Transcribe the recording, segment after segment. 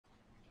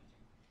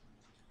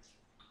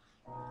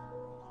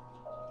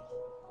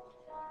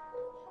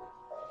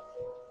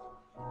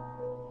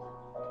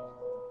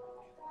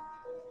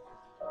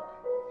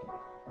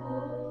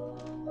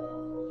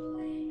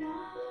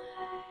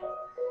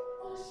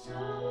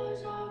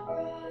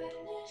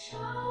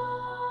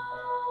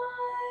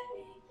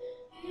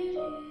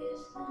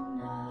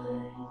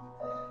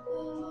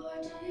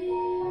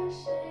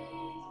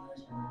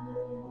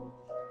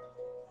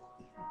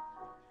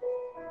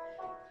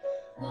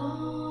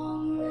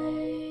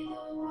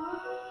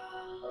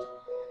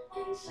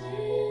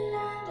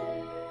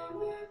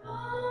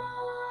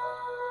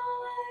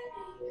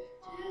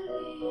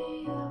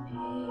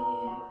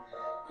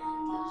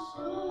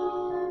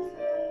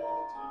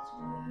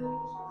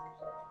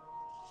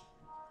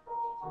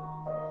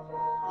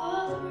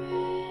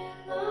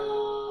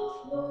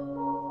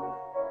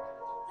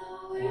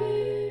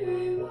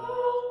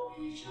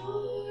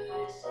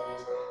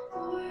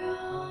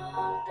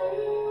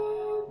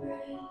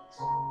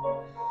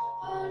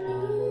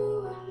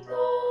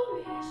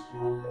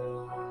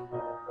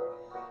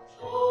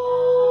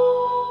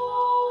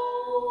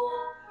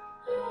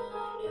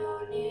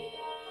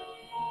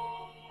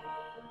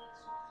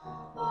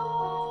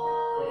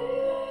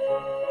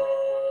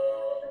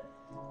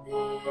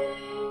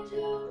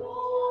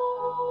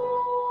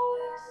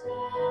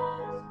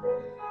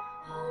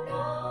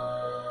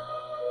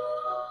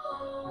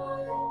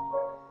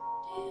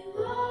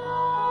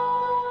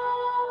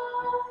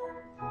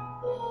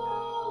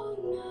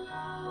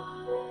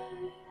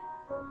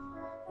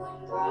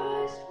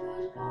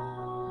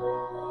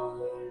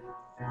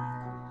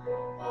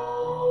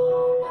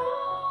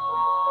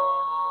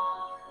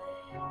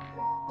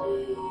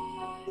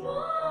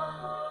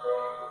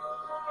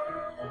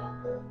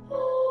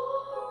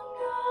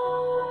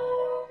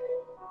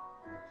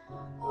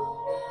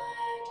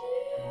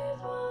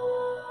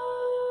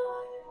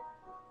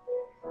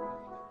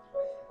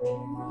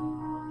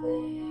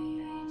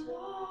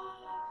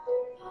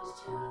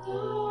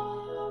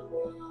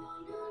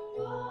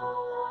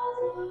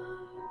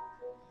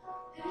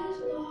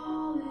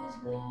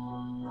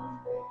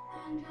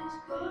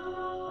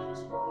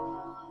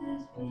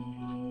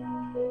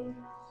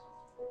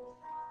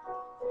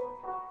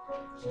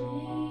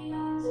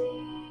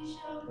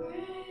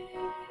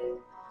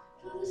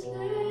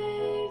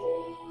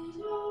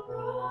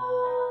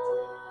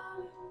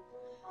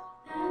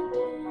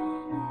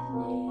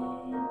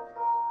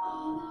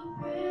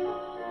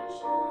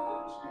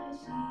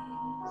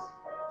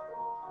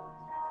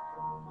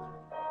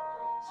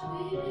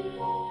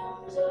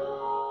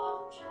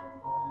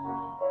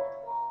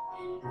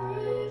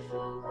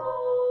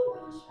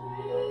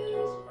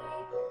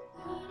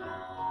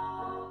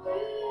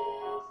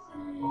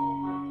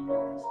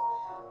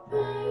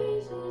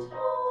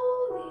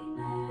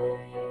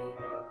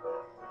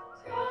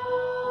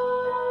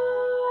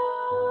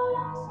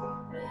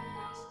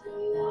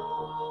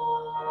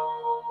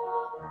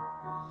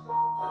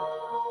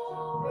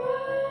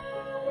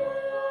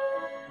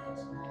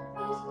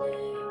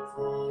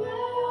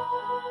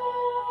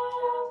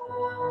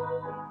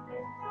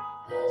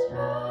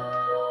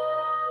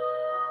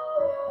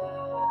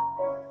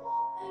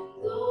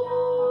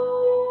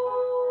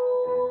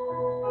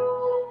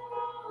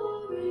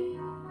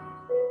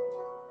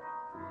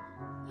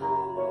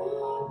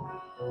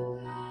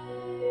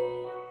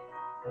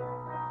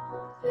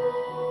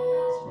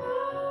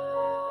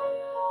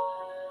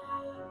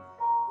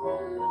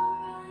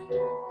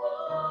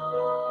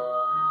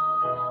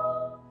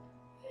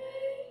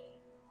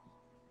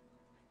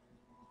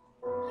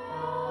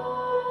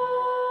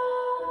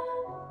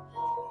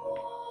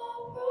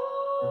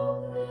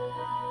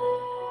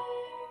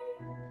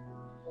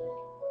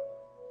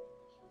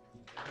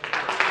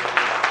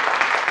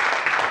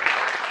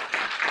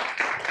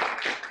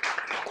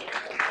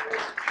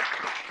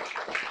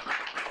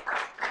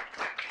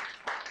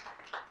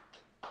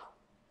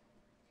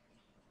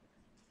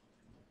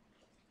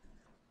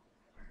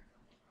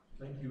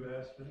Thank you,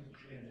 Aspen.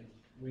 And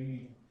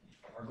we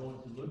are going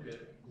to look at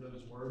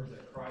those words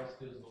that Christ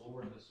is the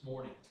Lord this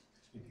morning.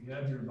 If you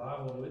have your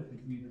Bible with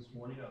me this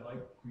morning, I'd like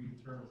for you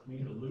to turn with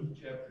me to Luke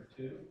chapter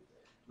 2.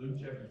 Luke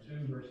chapter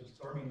 2, verses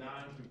 39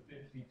 through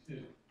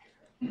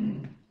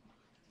 52.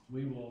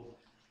 We will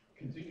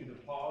continue to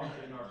pause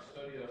in our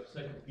study of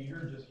 2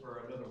 Peter just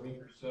for another week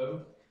or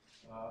so,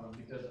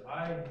 because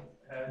I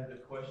had the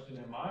question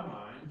in my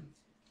mind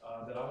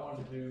that I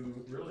wanted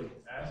to really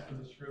ask of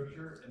the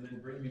scripture and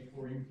then bring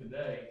before you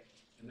today,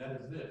 and that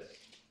is this: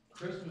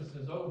 Christmas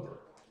is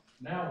over.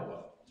 Now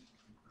what?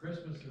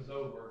 Christmas is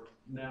over.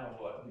 Now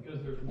what?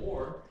 Because there's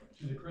more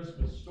to the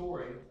Christmas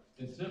story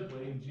than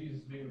simply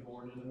Jesus being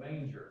born in the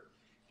manger.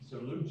 So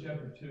Luke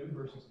chapter 2,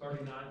 verses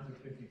 39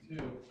 through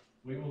 52,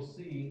 we will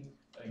see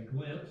a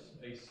glimpse,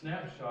 a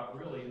snapshot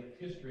really in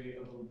the history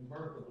of the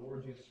birth of the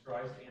Lord Jesus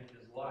Christ and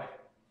his life.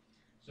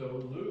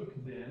 So Luke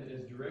then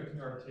is directing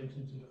our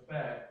attention to the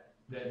fact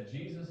that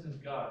Jesus is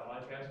God.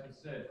 Like Aspen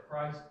said,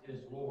 Christ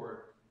is Lord,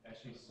 as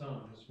she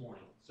sung this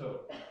morning.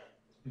 So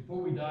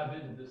before we dive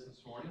into this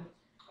morning,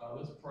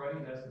 let's pray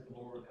and ask that the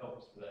Lord would help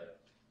us today.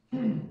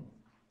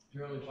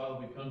 Dear Heavenly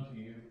Father, we come to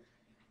you,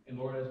 and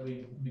Lord, as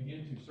we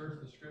begin to search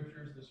the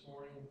scriptures this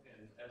morning,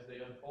 and as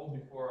they unfold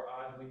before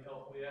our eyes, we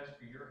ask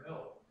for your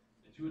help,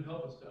 that you would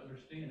help us to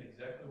understand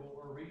exactly what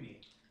we're reading.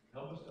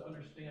 Help us to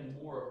understand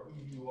more of who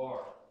you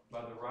are,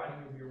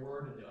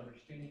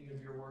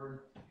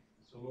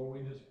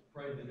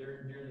 that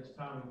during this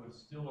time you would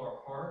still our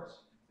hearts,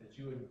 that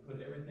you would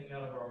put everything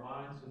out of our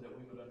minds so that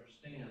we would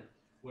understand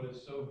what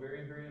is so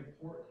very, very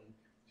important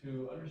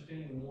to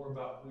understanding more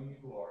about who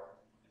you are.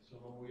 And so,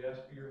 Lord, we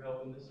ask for your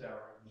help in this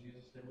hour. In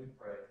Jesus' name we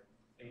pray.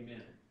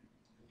 Amen.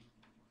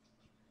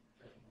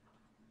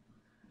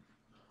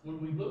 When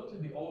we look to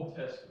the Old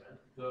Testament,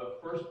 the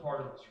first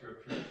part of the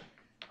Scriptures,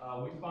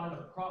 we find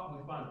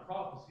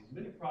prophecies,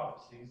 many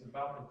prophecies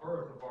about the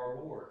birth of our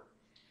Lord.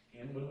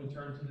 And when we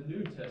turn to the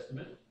New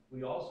Testament,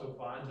 we also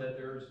find that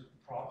there's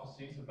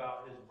prophecies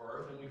about his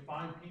birth, and we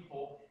find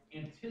people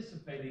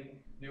anticipating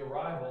the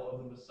arrival of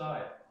the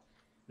Messiah.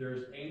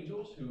 There's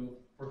angels who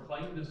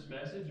proclaim this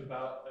message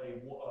about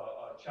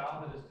a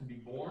child that is to be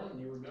born. And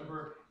you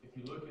remember, if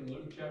you look in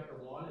Luke chapter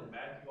 1, and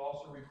Matthew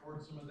also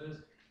records some of this,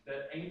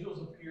 that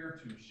angels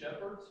appear to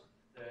shepherds,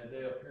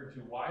 they appear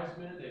to wise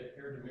men, they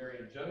appear to Mary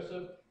and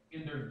Joseph,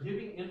 and they're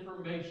giving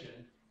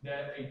information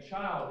that a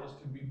child is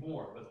to be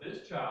born. But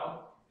this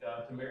child,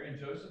 to Mary and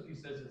Joseph, he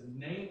says his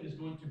name is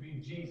going to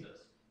be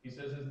Jesus. He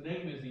says his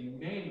name is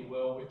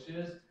Emmanuel, which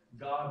is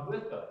God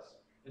with us.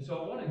 And so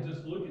I want to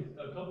just look at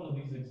a couple of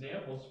these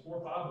examples, 4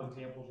 or 5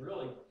 examples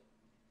really,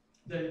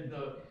 that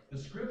the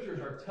Scriptures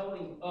are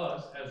telling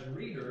us as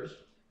readers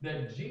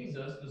that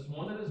Jesus, this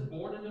one that is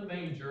born in the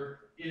manger,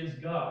 is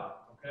God.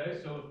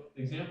 Okay, so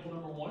example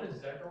number 1 is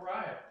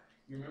Zechariah.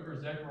 You remember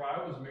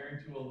Zechariah was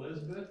married to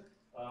Elizabeth,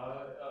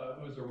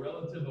 who was a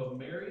relative of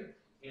Mary,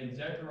 and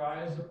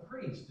Zechariah is a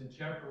priest in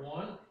chapter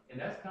 1, and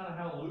that's kind of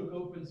how Luke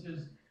opens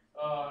his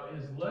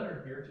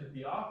letter here to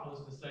Theophilus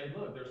to say,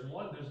 look,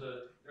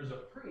 there's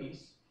a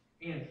priest,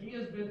 and he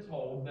has been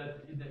told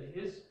that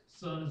his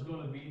son is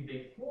going to be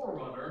the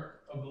forerunner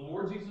of the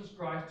Lord Jesus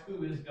Christ,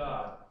 who is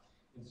God.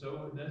 And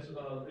so that's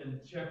in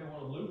chapter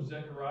 1 of Luke,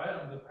 Zechariah,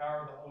 under the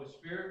power of the Holy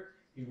Spirit,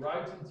 he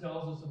writes and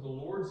tells us of the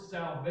Lord's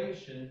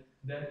salvation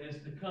that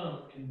is to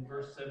come in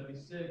verse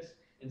 76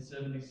 and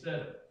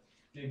 77.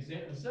 The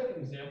second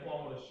example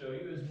I want to show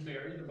you is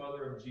Mary, the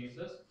mother of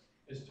Jesus,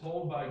 is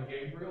told by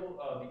Gabriel,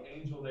 the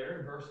angel there,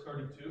 in verse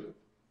 32.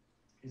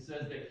 It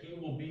says that he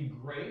will be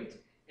great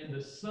and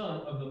the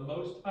Son of the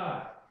Most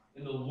High,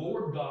 and the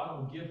Lord God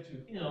will give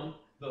to him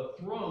the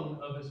throne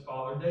of his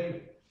father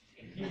David.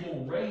 And he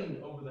will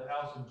reign over the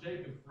house of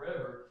Jacob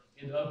forever,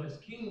 and of his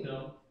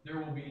kingdom there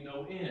will be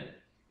no end.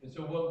 And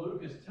so what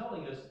Luke is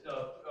telling us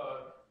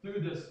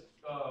through this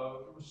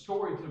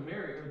story to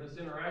Mary, or this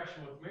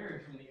interaction with Mary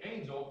from the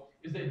angel,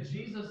 is that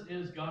Jesus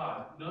is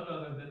God, none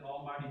other than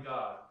Almighty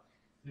God.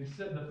 The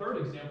third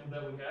example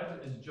that we have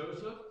is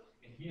Joseph,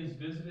 and he is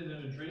visited in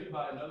a dream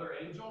by another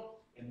angel.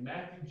 In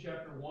Matthew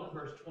chapter 1,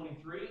 verse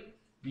 23,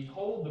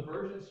 behold, the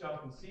virgin shall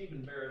conceive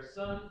and bear a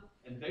son,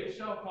 and they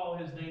shall call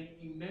his name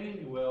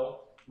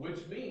Emmanuel,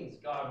 which means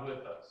God with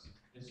us.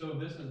 And so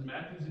this is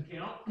Matthew's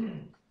account,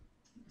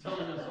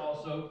 telling us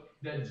also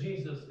that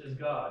Jesus is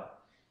God.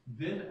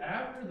 Then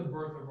after the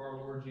birth of our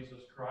Lord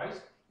Jesus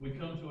Christ, we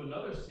come to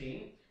another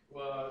scene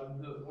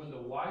when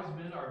the wise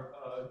men are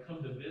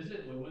come to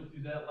visit. We went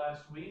through that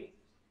last week.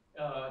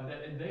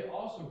 And they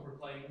also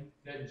proclaim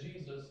that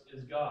Jesus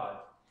is God.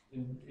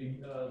 And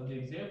the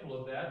example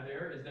of that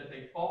there is that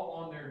they fall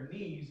on their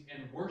knees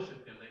and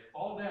worship him. They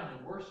fall down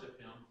and worship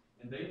him,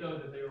 and they know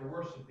that they are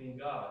worshiping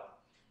God.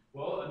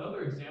 Well,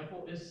 another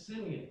example is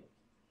Simeon.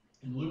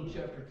 In Luke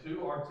chapter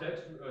 2, our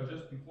text,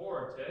 just before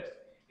our text,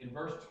 in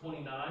verse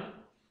 29,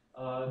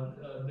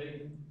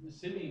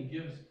 Simeon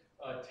gives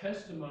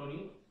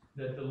testimony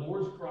that the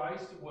Lord's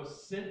Christ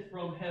was sent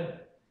from heaven.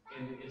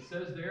 And it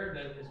says there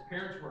that his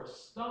parents were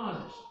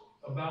astonished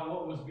about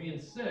what was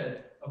being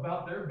said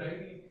about their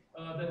baby,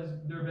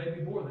 their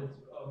baby boy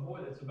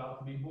that's about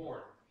to be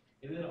born.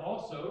 And then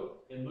also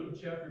in Luke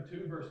chapter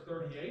 2, verse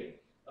 38,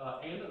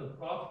 Anna the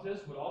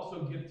prophetess would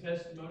also give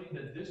testimony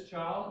that this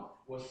child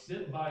was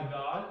sent by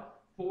God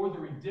for the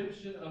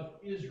redemption of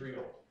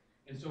Israel.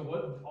 And so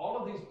what all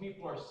of these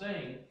people are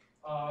saying,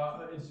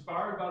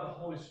 inspired by the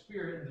Holy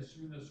Spirit, this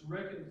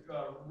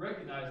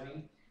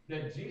recognizing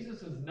that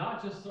Jesus is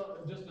not just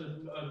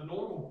a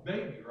normal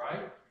baby,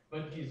 right?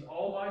 But he's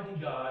Almighty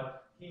God.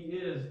 He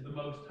is the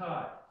Most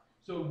High.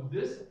 So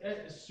this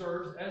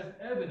serves as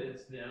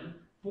evidence then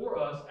for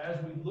us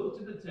as we look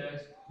to the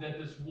text that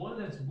this one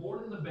that's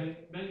born in the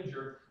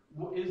manger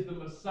is the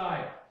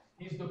Messiah.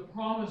 He's the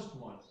promised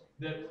one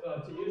that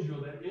to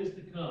Israel that is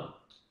to come,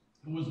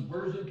 who was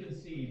virgin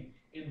conceived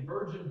and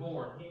virgin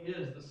born. He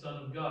is the Son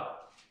of God.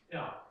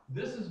 Now,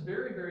 this is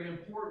very, very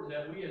important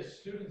that we as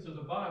students of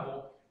the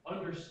Bible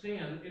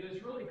understand. It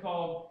is really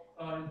called,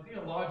 in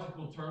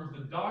theological terms,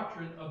 the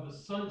doctrine of the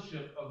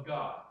sonship of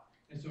God.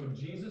 And so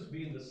Jesus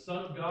being the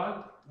Son of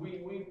God,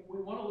 we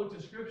want to look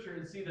to Scripture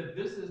and see that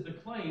this is the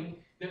claim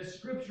that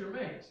Scripture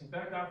makes. In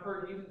fact, I've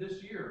heard even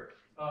this year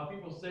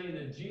people saying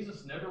that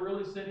Jesus never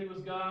really said he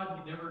was God.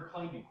 He never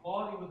claimed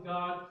equality with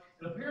God.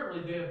 And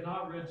apparently they have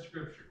not read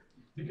Scripture.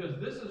 Because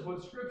this is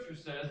what Scripture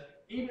says,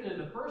 even in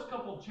the first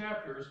couple of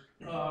chapters,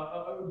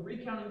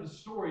 recounting the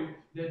story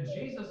that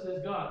Jesus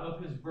is God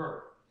of his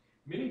birth.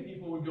 Many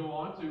people would go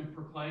on to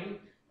proclaim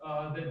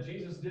that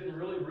Jesus didn't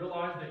really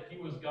realize that he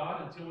was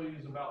God until he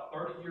was about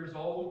 30 years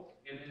old.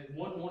 And then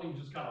one morning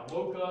just kind of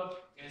woke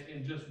up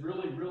and just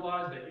really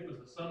realized that he was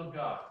the Son of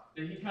God.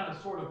 That he kind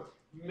of sort of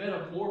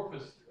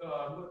metamorphosed,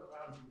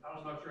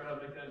 I'm not sure how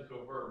to make that into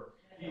a verb.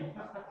 He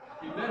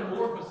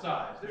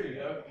metamorphosized, there you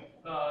go,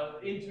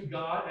 into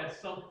God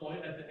at some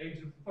point at the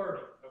age of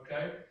 30,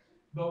 okay?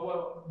 But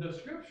what the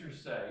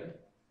scriptures say,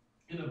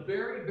 in a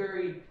very,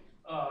 very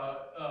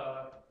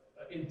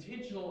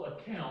intentional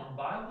account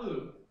by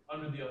Luke,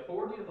 under the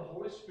authority of the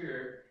Holy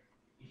Spirit,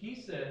 he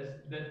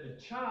says that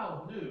the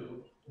child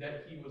knew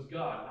that he was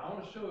God. And I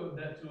want to show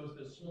that to us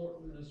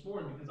this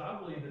morning because I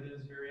believe that it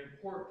is very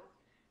important.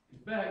 In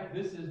fact,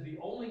 this is the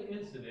only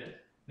incident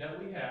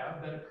that we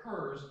have that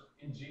occurs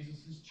in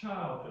Jesus'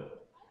 childhood.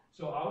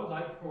 So I would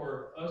like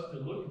for us to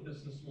look at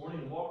this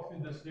morning and walk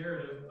through this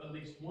narrative at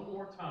least one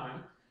more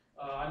time.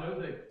 I know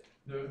that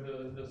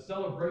the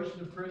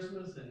celebration of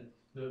Christmas and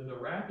the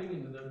wrapping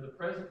and the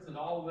presents and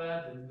all of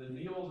that, and the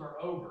meals are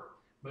over.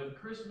 But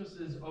Christmas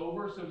is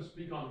over, so to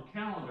speak, on the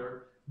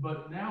calendar.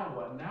 But now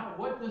what? Now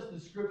what does the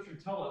scripture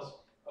tell us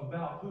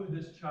about who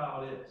this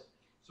child is?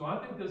 So I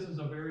think this is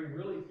a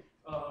really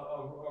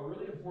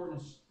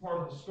important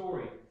part of the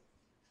story,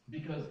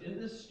 because in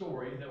this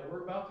story that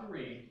we're about to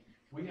read,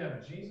 we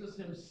have Jesus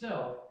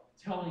himself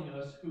telling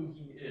us who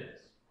he is.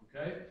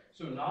 Okay?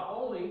 So not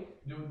only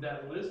do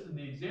that list of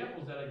the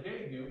examples that I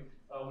gave you,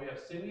 we have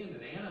Simeon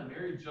and Anna,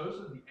 Mary,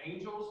 Joseph, the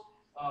angels,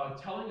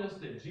 telling us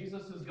that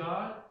Jesus is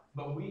God.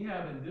 But we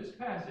have in this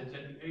passage,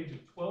 at the age of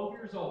 12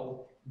 years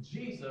old,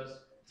 Jesus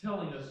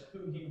telling us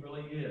who he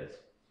really is.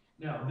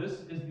 Now,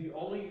 this is the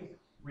only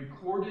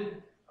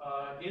recorded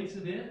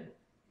incident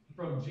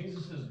from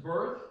Jesus'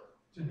 birth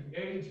to the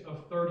age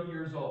of 30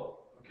 years old.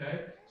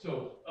 Okay?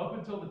 So, up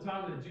until the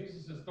time that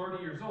Jesus is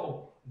 30 years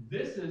old,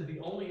 this is the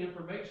only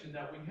information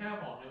that we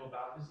have on him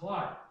about his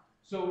life.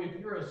 So, if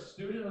you're a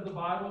student of the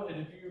Bible, and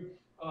if you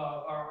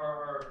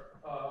are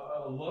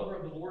a lover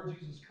of the Lord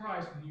Jesus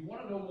Christ, and you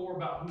want to know more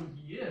about who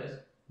he is,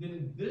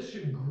 then this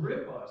should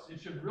grip us.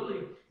 It should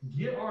really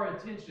get our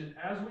attention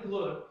as we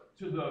look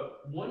to the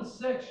one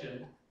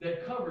section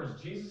that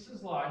covers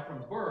Jesus' life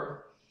from birth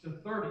to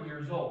 30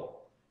 years old.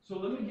 So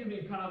let me give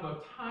you kind of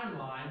a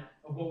timeline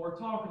of what we're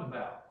talking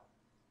about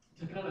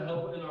to kind of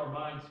help in our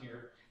minds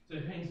here to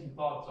hang some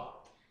thoughts on.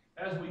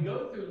 As we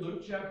go through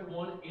Luke chapter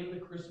 1 and the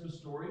Christmas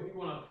story, if you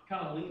want to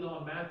kind of lean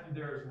on Matthew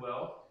there as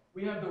well,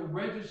 we have the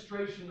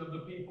registration of the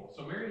people.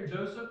 So Mary and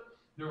Joseph,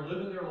 they're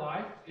living their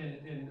life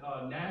in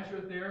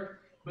Nazareth there,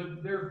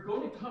 but they're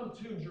going to come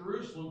to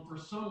Jerusalem for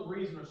some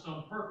reason or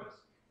some purpose.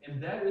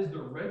 And that is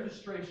the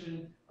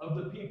registration of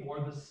the people,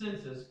 or the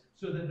census,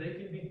 so that they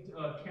can be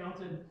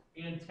counted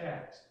and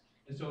taxed.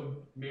 And so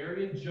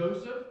Mary and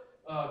Joseph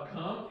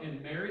come,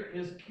 and Mary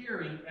is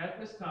carrying at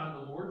this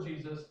time the Lord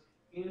Jesus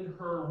in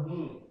her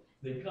womb.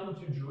 They come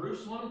to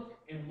Jerusalem,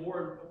 and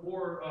more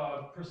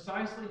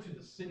precisely to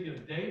the city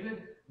of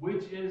David,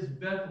 which is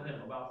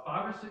Bethlehem, about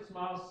 5 or 6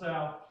 miles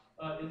south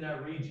in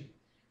that region.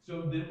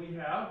 So then we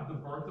have the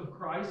birth of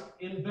Christ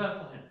in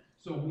Bethlehem.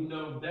 So we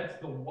know that's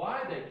the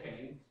why they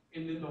came,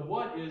 and then the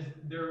what is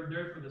they're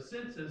there for the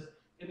census,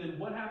 and then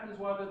what happens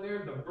while they're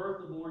there? The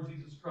birth of the Lord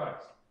Jesus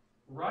Christ.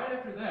 Right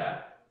after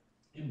that,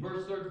 in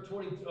verse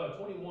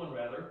 21,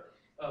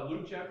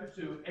 Luke chapter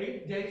 2,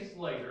 8 days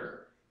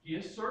later, he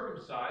is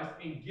circumcised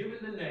and given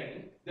the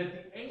name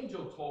that the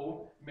angel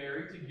told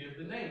Mary to give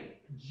the name,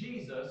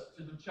 Jesus,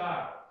 to the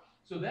child.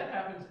 So that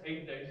happens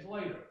 8 days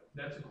later.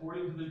 That's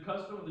according to the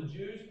custom of the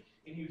Jews,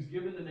 and he was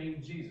given the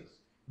name Jesus.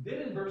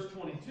 Then in verse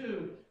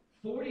 22,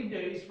 40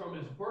 days from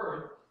his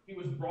birth, he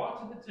was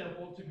brought to the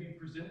temple to be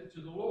presented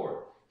to the Lord.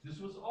 This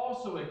was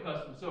also a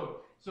custom.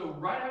 So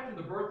right after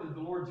the birth of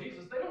the Lord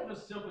Jesus, they don't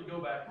just simply go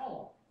back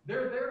home.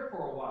 They're there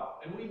for a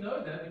while. And we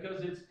know that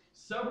because it's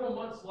several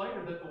months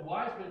later that the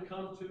wise men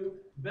come to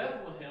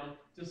Bethlehem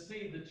to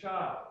see the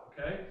child.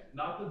 Okay?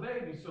 Not the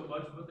baby so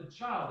much, but the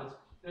child.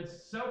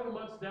 That's several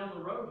months down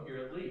the road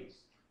here at least.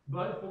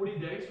 But 40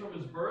 days from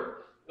his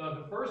birth,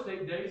 the first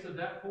 8 days of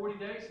that 40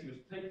 days, he was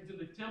taken to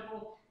the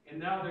temple. And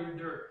now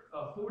they're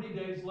 40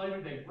 days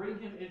later, they bring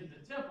him into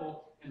the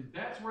temple. And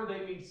that's where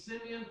they meet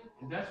Simeon,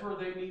 and that's where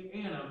they meet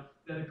Anna.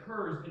 That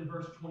occurs in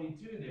verse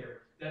 22 there,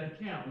 that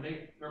account. And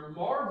they're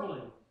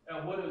marveling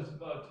at what is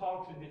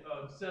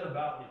said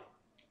about him.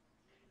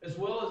 As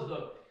well as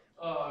the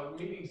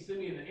meeting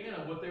Simeon and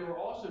Anna, what they were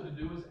also to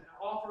do is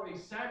offer a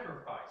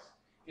sacrifice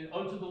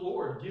unto the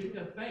Lord, giving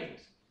a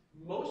thanks.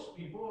 Most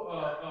people,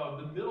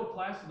 the middle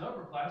class and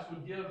upper class,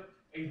 would give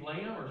a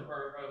lamb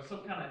or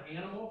some kind of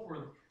animal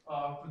for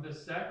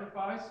this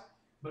sacrifice.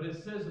 But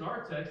it says in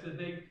our text that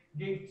they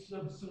gave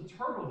some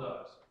turtle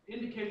doves,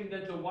 indicating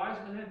that the wise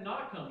men had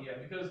not come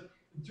yet, because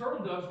the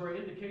turtle doves were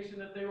an indication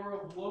that they were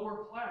of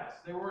lower class.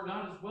 They were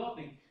not as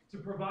wealthy to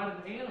provide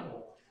an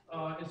animal.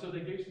 And so they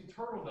gave some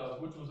turtle doves,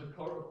 which was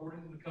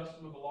according to the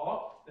custom of the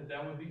law,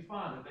 that would be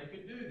fine, that they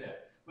could do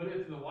that. But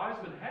if the wise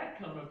men had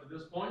come up to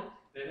this point,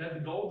 they'd have the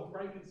gold, the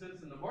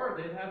frankincense, and the myrrh.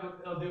 They'd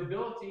have the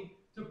ability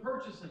to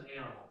purchase an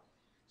animal.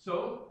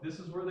 So this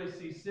is where they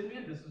see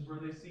Simeon, this is where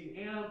they see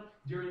Anna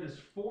during this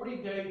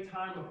 40-day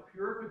time of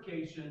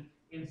purification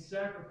and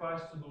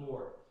sacrifice to the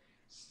Lord.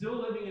 Still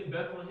living in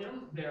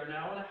Bethlehem, they are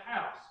now in a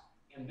house,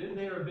 and then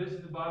they are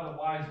visited by the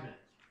wise men.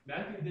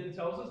 Matthew then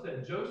tells us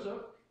that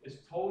Joseph is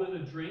told in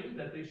a dream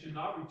that they should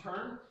not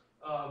return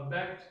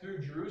back through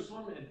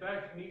Jerusalem. In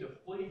fact, you need to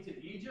flee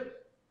to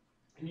Egypt,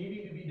 and you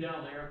need to be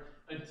down there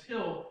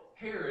until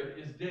Herod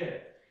is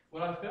dead.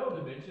 What I failed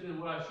to mention,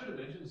 and what I should have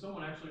mentioned,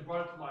 someone actually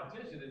brought it to my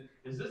attention,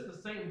 is this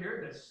the same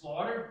Herod that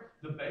slaughtered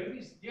the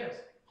babies? Yes,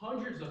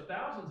 hundreds of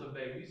thousands of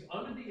babies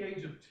under the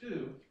age of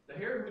 2. The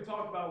Herod we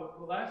talked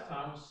about last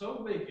time was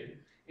so wicked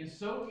and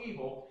so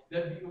evil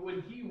that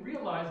when he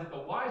realized that the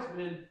wise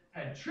men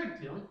had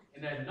tricked him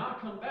and had not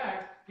come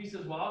back, he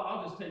says, well,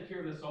 I'll just take care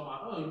of this on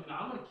my own, and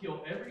I'm going to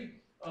kill every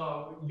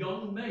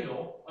young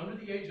male under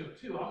the age of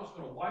 2. I'm just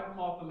going to wipe them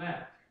off the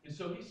map. And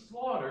so he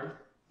slaughtered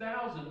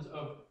thousands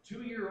of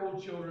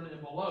 2-year-old children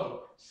and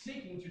below,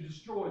 seeking to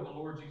destroy the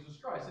Lord Jesus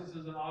Christ. This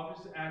is an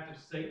obvious act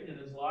of Satan in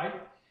his life,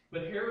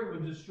 but Herod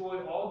would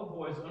destroy all the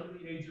boys under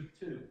the age of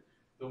 2.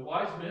 The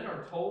wise men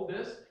are told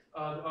this,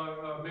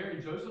 Mary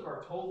and Joseph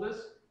are told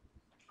this,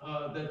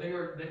 that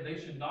they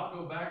should not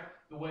go back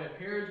the way of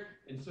Herod,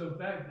 and so in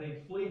fact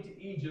they flee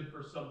to Egypt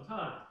for some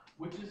time,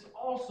 which is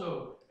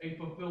also a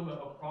fulfillment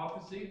of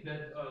prophecy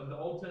that the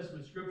Old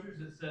Testament scriptures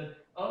that said,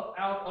 up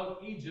out of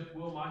Egypt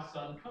will my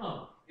son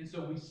come. And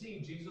so we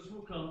see Jesus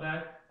will come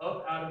back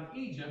up out of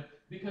Egypt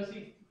because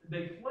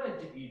they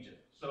fled to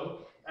Egypt.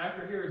 So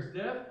after Herod's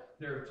death,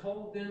 they're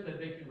told then that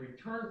they can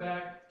return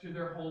back to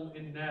their home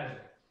in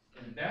Nazareth.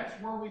 And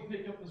that's where we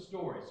pick up the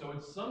story. So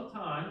it's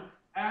sometime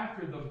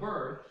after the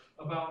birth,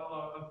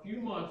 about a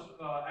few months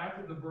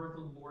after the birth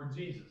of the Lord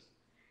Jesus.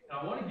 And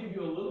I want to give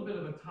you a little bit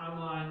of a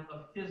timeline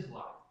of his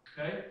life,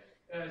 okay,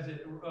 as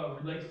it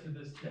relates to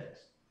this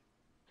text.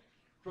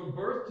 From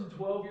birth to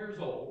 12 years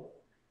old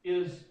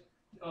is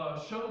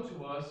shown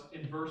to us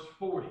in verse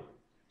 40.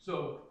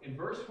 So in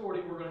verse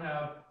 40, we're going to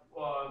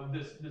have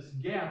this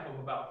gap of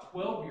about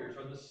 12 years,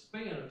 or the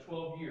span of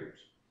 12 years.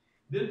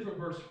 Then from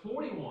verse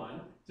 41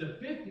 to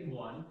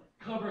 51,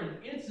 cover an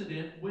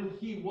incident when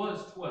he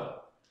was 12.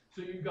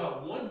 So you've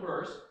got one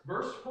verse,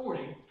 verse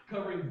 40,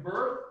 covering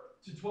birth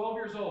to 12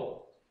 years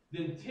old.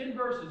 Then 10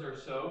 verses or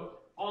so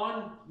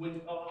on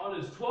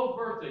his 12th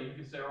birthday, you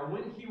could say, or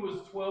when he was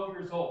 12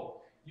 years old.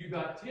 You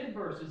got 10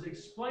 verses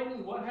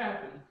explaining what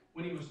happened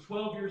when he was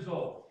 12 years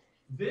old.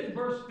 Then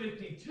verse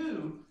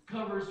 52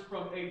 covers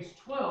from age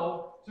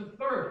 12 to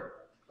 30.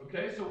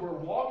 Okay, so we're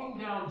walking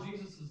down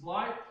Jesus'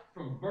 life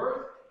from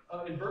birth,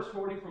 in verse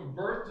 40, from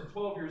birth to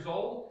 12 years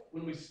old.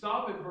 When we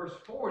stop at verse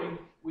 40,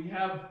 we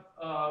have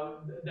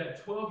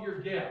that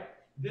 12-year gap.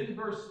 Then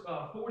verse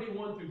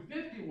 41 through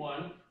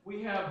 51,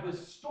 we have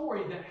this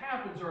story that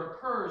happens or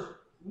occurs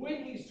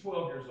when he's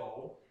 12 years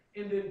old.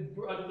 And then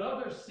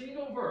another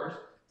single verse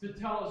to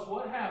tell us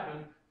what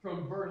happened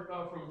from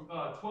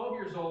 12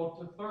 years old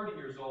to 30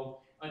 years old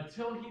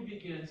until he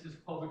begins his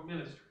public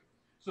ministry.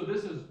 So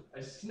this is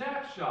a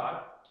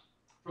snapshot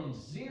from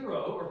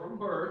 0 or from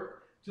birth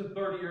to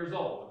 30 years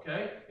old.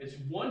 Okay, it's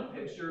one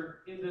picture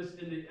in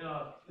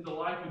the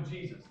life of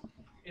Jesus,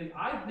 and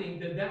I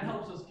think that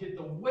helps us get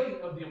the weight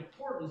of the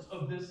importance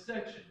of this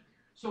section.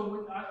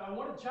 So I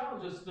want to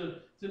challenge us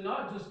to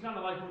not just kind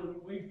of like when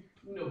we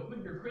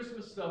put your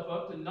Christmas stuff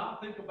up, to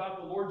not think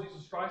about the Lord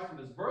Jesus Christ and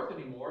his birth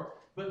anymore,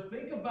 but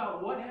think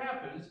about what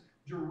happens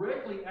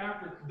directly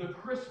after the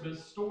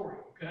Christmas story.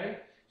 Okay,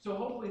 so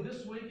hopefully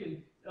this week,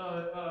 and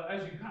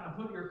as you kind of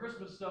put your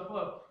Christmas stuff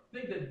up,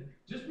 think that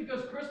just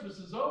because Christmas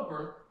is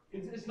over,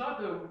 it's not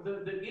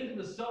the end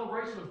of the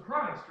celebration of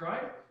Christ,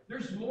 right?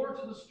 There's more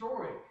to the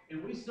story,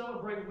 and we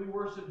celebrate and we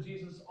worship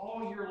Jesus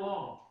all year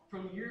long,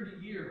 from year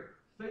to year,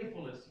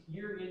 faithfulness,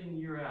 year in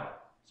and year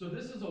out. So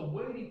this is a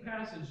weighty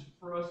passage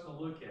for us to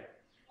look at.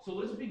 So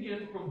let's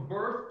begin from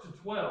birth to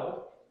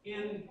 12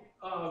 in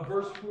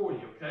verse 40,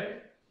 okay?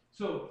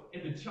 So,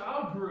 and the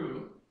child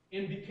grew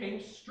and became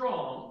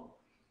strong,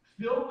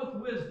 filled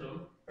with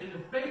wisdom, and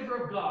the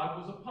favor of God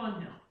was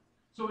upon him.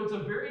 So it's a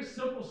very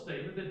simple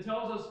statement that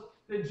tells us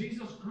that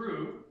Jesus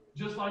grew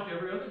just like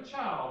every other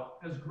child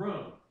has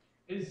grown.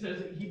 It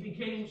says that he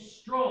became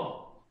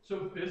strong.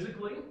 So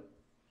physically,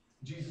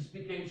 Jesus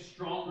became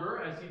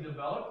stronger as he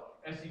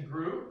developed, as he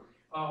grew.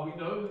 We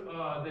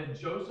know that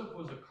Joseph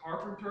was a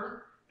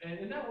carpenter.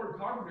 And that word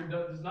carpenter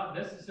does not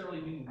necessarily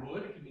mean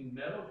wood. It can mean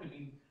metal. It can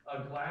mean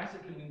glass.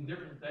 It can mean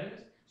different things.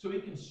 So he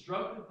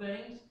constructed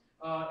things.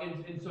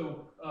 And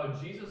so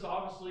Jesus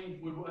obviously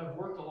would have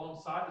worked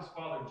alongside his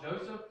father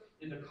Joseph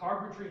in the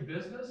carpentry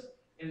business.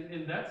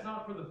 And that's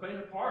not for the faint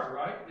of heart,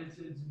 right?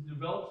 It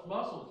develops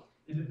muscles.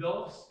 It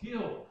develops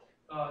skill.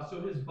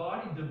 So his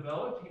body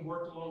developed. He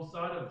worked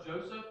alongside of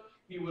Joseph.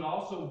 He would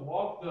also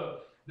walk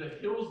the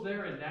hills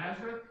there in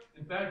Nazareth.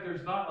 In fact,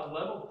 there's not a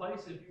level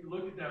place, if you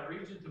look at that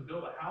region, to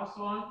build a house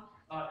on.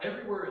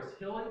 Everywhere is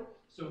hilly.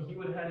 So he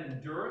would have had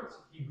endurance.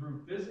 He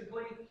grew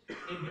physically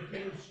and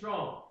became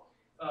strong.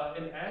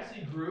 And as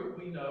he grew,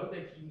 we know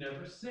that he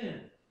never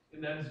sinned.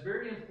 And that is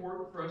very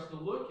important for us to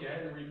look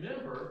at and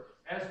remember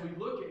as we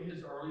look at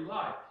his early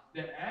life.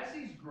 That as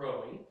he's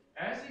growing,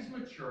 as he's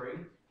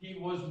maturing, he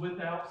was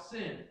without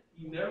sin.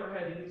 He never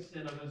had any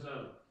sin of his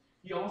own.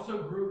 He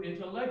also grew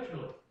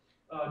intellectually.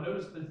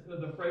 Notice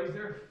the phrase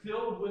there,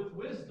 filled with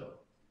wisdom.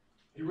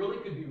 It really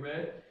could be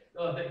read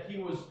that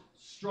he was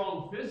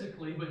strong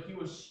physically, but he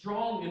was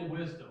strong in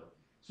wisdom.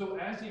 So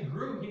as he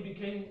grew, he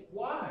became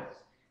wise.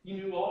 He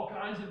knew all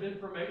kinds of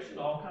information,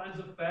 all kinds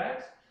of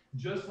facts,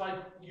 just like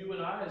you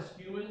and I as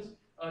humans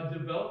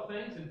develop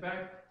things. In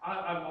fact,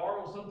 I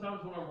marvel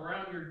sometimes when I'm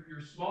around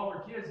your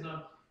smaller kids,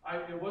 and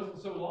it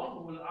wasn't so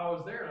long when I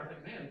was there, and I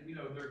think, man,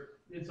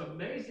 it's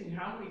amazing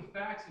how many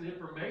facts and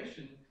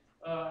information,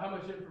 how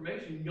much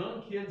information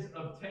young kids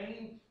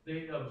obtain.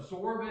 They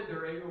absorb it.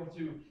 They're able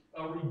to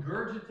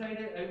regurgitate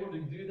it, able to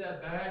do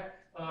that back.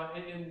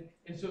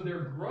 And so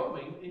they're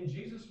growing, and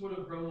Jesus would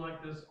have grown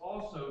like this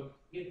also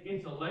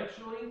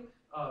intellectually,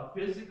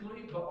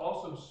 physically, but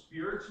also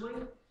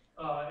spiritually.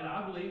 And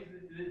I believe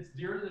that it's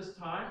during this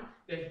time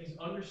that he's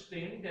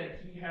understanding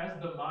that he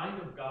has the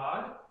mind of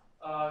God.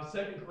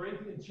 2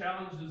 Corinthians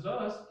challenges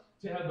us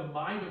to have the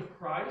mind of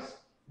Christ,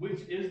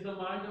 which is the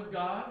mind of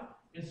God.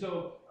 And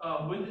so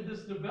when did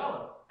this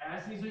develop?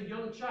 As he's a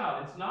young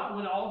child. It's not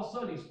when all of a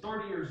sudden he's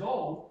 30 years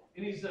old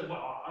and he said,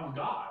 well, I'm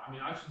God. I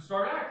mean, I should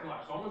start acting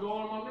like, so I'm going to go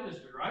on my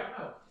ministry, right?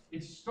 No.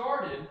 It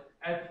started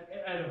at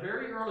a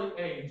very early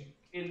age.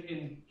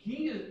 And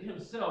he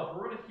himself,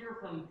 we're going to hear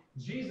from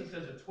Jesus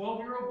as a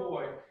 12-year-old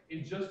boy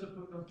in just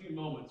a few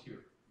moments here.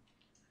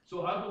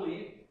 So I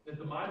believe that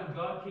the mind of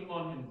God came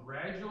on him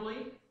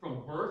gradually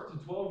from birth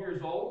to 12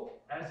 years old.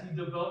 As he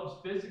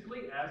develops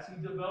physically, as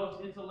he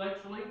develops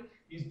intellectually,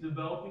 he's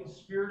developing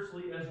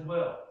spiritually as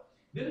well.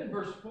 Then in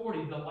verse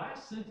 40, the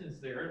last sentence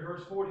there, in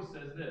verse 40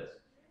 says this,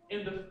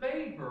 and the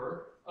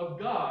favor of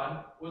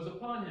God was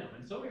upon him.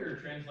 In some of your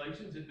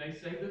translations, it may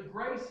say the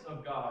grace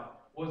of God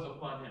was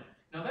upon him.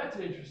 Now that's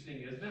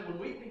interesting, isn't it? When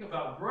we think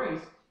about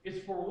grace,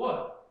 it's for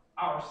what?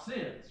 Our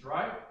sins,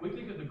 right? We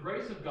think of the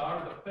grace of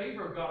God or the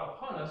favor of God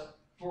upon us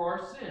for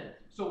our sin.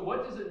 So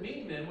what does it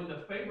mean then when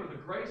the favor, the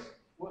grace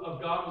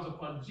of God was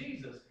upon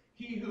Jesus,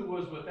 he who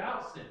was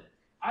without sin?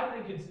 I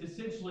think it's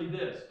essentially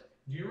this.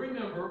 Do you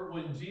remember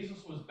when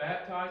Jesus was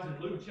baptized in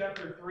Luke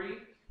chapter 3,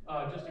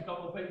 just a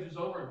couple of pages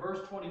over in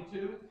verse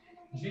 22?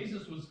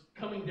 Jesus was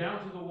coming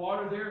down to the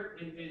water there,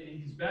 and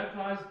he's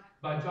baptized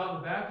by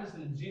John the Baptist,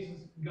 and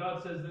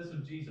God says this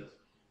of Jesus,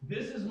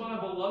 this is my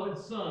beloved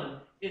Son,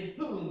 in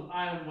whom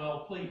I am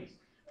well pleased.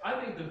 I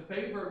think the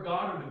favor of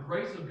God or the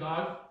grace of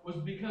God was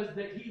because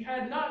that he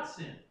had not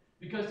sinned,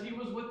 because he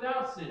was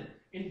without sin,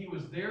 and he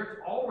was there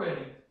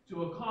already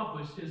to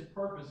accomplish his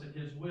purpose and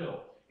his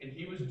will. And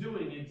he was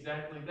doing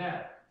exactly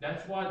that.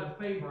 That's why the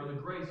favor or the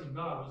grace of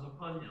God was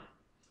upon him.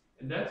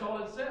 And that's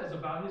all it says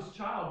about his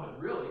childhood,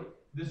 really.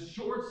 This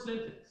short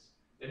sentence,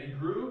 that he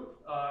grew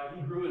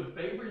in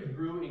favor, he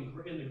grew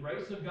in the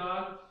grace of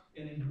God,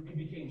 and he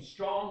became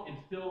strong and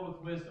filled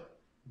with wisdom.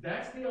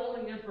 That's the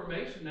only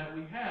information that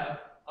we have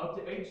up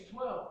to age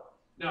 12.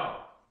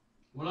 Now,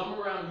 when I'm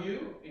around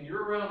you and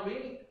you're around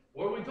me,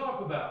 what do we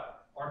talk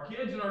about? Our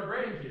kids and our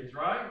grandkids,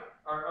 right?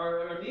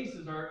 Our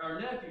nieces, our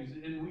nephews,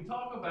 and we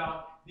talk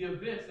about the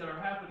events that are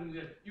happening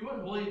that you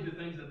wouldn't believe the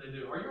things that they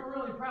do, or you're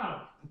really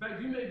proud. In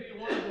fact, you may be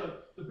one of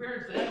the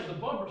parents that has the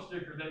bumper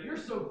sticker that you're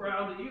so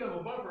proud that you have a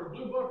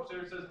blue bumper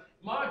sticker that says,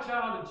 my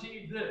child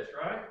achieved this,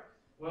 right?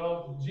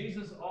 Well,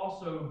 Jesus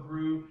also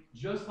grew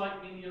just like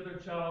any other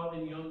child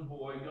and young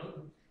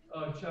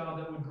child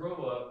that would grow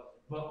up,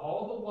 but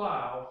all the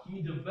while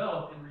he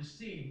developed and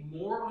received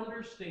more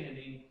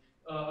understanding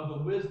of the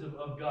wisdom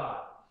of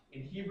God.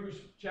 In Hebrews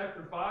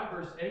chapter 5,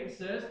 verse 8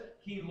 says,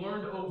 he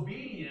learned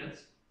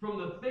obedience from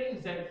the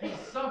things that he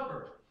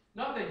suffered.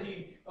 Not that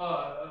he,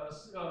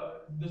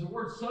 the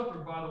word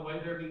suffered, by the way,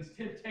 there means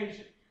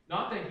temptation.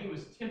 Not that he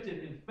was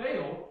tempted and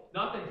failed.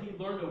 Not that he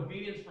learned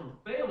obedience from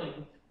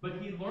failing, but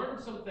he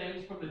learned some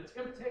things from the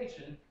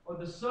temptation or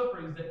the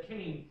sufferings that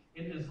came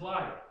in his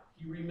life.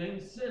 He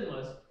remained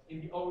sinless,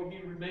 and he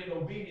remained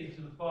obedient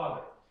to the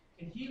Father.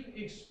 And he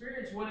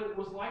experienced what it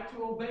was like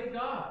to obey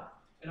God.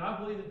 And I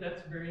believe that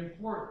that's very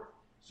important.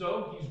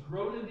 So he's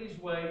grown in these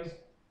ways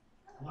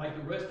like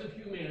the rest of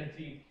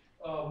humanity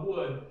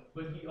would,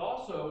 but he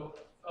also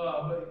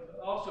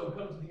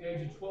comes to the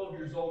age of 12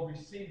 years old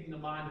receiving the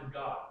mind of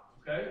God.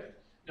 Okay?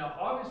 Now,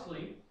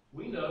 obviously,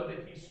 we know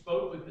that he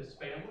spoke with his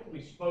family.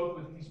 He spoke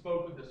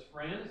with his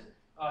friends.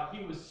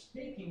 He was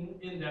speaking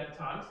in that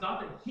time. It's not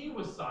that he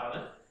was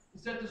silent.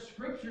 It's that the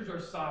scriptures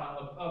are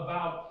silent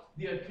about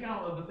the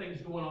account of the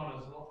things going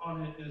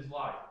on in his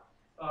life.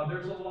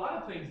 There's a lot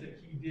of things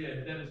that he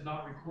did that is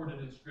not recorded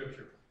in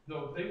Scripture.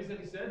 The things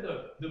that he said,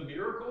 the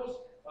miracles,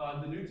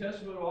 the New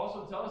Testament will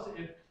also tell us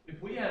that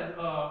if we had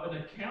an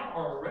account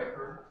or a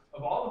record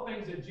of all the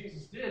things that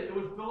Jesus did, it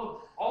would fill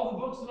up all the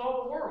books in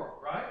all the world,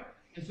 right?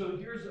 And so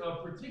here's a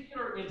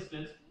particular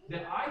instance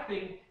that I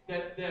think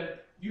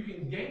that you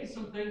can gain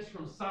some things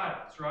from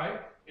silence,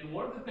 right? And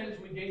one of the things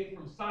we gain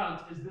from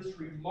silence is this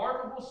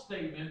remarkable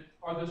statement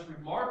or this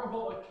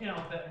remarkable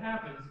account that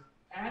happens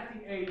at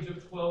the age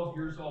of 12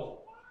 years old.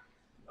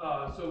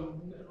 So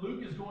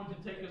Luke is going to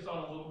take us on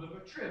a little bit of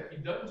a trip. He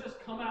doesn't just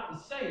come out and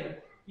say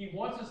it. He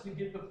wants us to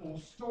get the full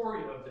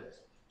story of this.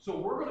 So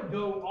we're going to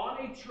go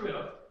on a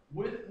trip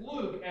with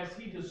Luke as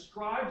he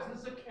describes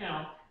this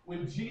account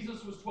when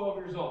Jesus was 12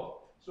 years old.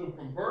 So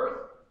from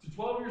birth to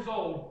 12 years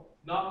old,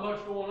 not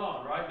much going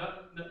on, right?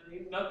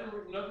 Nothing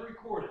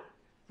recorded.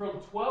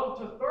 From 12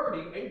 to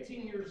 30,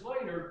 18 years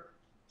later,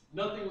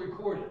 nothing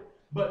recorded.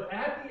 But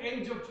at the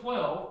age of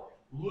 12,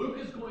 Luke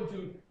is going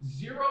to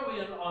zero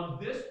in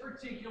on this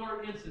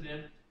particular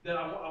incident that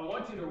I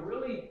want you to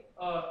really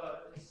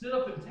sit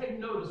up and take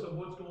notice of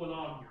what's going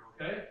on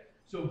here, okay?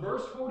 So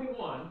verse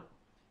 41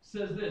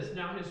 says this,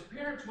 "Now his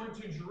parents went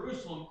to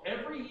Jerusalem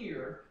every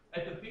year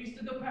at the feast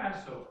of the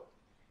Passover.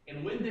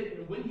 And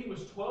when he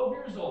was 12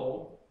 years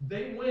old,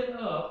 they went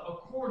up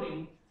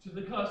according to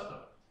the custom."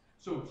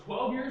 So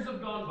 12 years have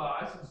gone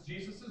by since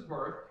Jesus'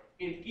 birth.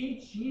 And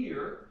each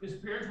year, his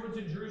parents went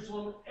to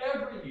Jerusalem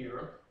every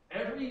year.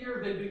 Every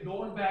year they've been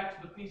going back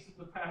to the feast of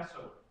the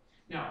Passover.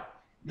 Now,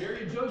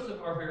 Mary and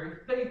Joseph are very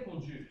faithful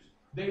Jews.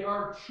 They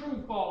are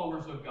true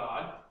followers of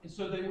God. And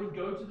so they would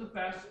go to the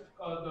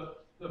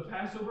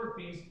Passover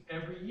feast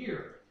every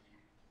year.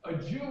 A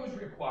Jew was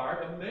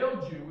required, a male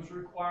Jew was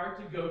required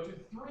to go to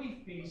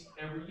 3 feasts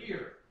every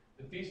year.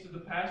 The Feast of the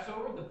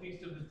Passover, the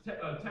Feast of the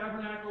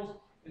Tabernacles,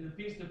 and the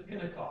Feast of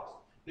Pentecost.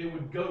 They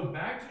would go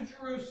back to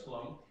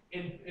Jerusalem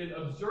and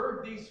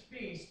observe these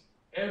feasts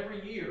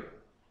every year.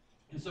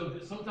 And so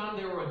sometimes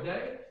they were a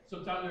day,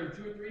 sometimes they were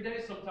 2 or 3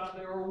 days, sometimes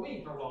they were a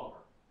week or longer.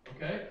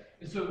 Okay?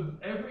 And so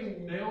every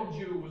male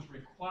Jew was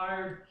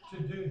required to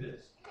do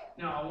this.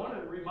 Now, I want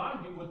to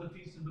remind you what the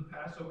Feast of the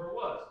Passover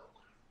was.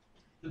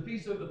 The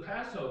Feast of the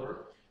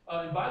Passover,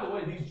 and by the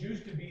way, these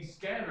Jews could be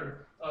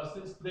scattered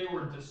since they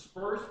were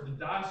dispersed, the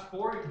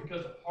diasporic,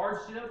 because of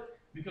hardship,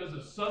 because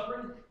of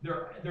suffering.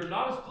 They're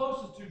not as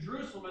close to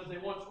Jerusalem as they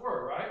once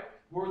were, right?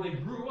 Where they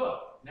grew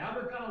up. Now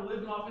they're kind of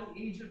living off in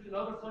Egypt and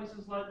other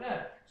places like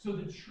that. So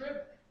the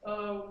trip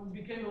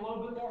became a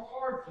little bit more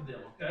hard for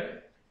them, okay?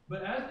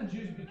 But as the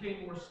Jews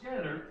became more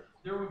scattered,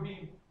 there would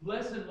be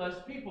less and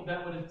less people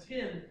that would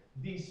attend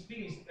these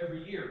feasts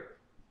every year.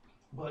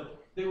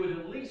 But they would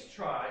at least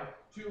try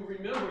to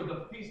remember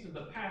the Feast of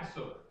the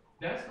Passover.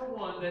 That's the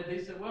one that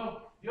they said,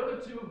 well, the other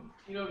two,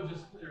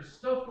 just there's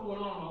stuff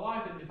going on in my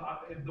life, and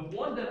if the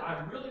one that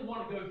I really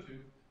want to go to,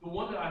 the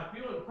one that I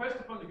feel impressed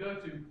upon to go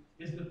to,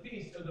 is the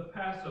Feast of the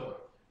Passover.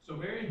 So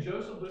Mary and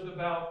Joseph lived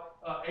about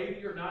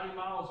 80 or 90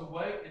 miles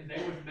away, and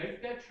they would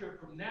make that trip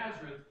from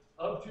Nazareth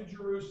up to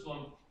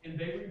Jerusalem, and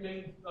they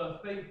remained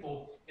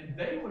faithful, and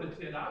they would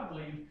attend, I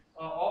believe,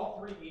 all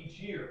 3 each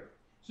year.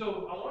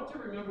 So I want to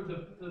remember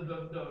the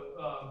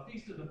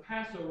Feast of the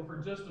Passover for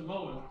just a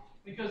moment,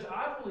 because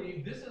I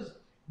believe this is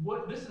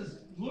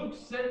Luke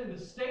setting the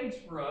stage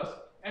for us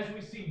as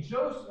we see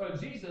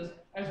Jesus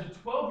as a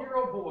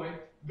 12-year-old boy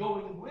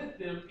going with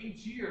them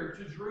each year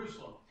to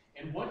Jerusalem.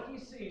 And what he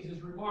sees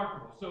is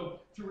remarkable. So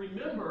to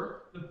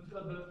remember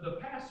the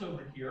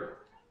Passover here,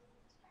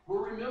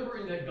 we're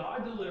remembering that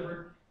God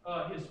delivered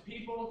his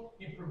people.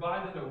 He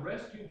provided a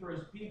rescue for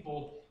his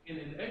people. And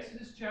in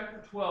Exodus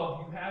chapter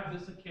 12, you have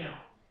this account.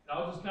 And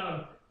I'll just kind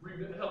of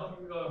help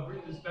you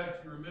bring this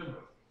back to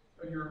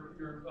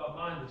your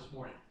mind this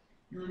morning.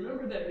 You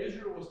remember that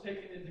Israel was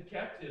taken into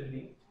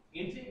captivity,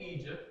 into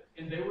Egypt,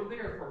 and they were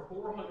there for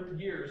 400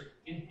 years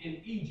in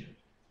Egypt.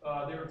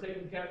 They were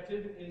taken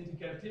into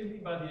captivity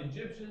by the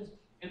Egyptians,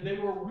 and they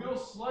were real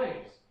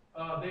slaves.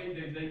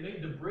 They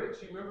made the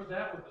bricks. You remember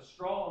that with the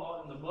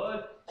straw and the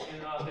mud,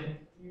 and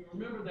you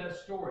remember that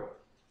story.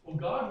 Well,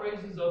 God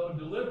raises up a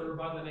deliverer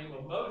by the name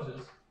of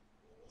Moses,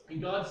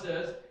 and God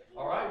says,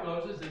 "All right,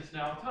 Moses, it's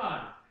now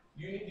time.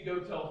 You need to go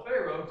tell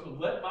Pharaoh to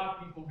let my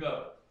people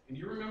go." And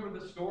you remember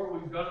the story.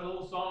 We've got a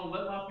little song,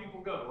 "Let my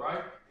people go,"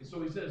 right? And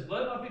so he says,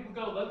 "Let my people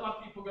go, let my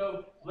people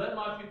go, let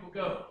my people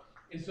go."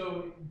 And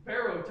so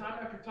Pharaoh, time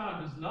after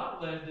time, does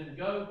not let them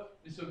go.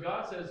 And so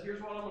God says,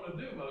 "Here's what I'm going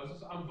to do,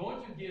 Moses. I'm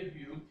going to give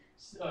you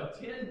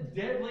 10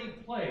 deadly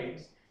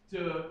plagues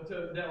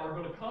that are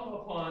going to come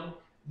upon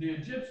the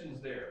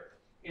Egyptians there."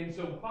 And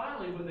so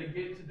finally, when they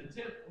get to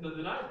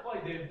the 9th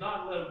plague, they have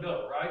not let them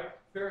go, right?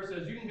 Pharaoh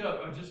says, "You can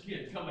go." "Oh, just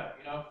kidding, come back,"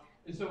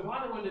 And so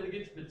finally, when they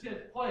get to the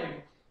 10th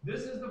plague,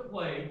 this is the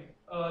plague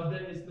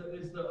that is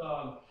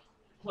the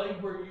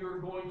plague where you're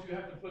going to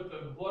have to put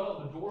the blood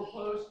on the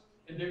doorpost,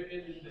 and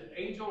the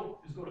angel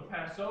is going to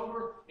pass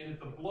over, and if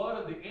the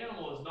blood of the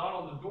animal is not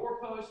on the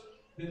doorpost,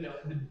 then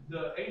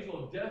the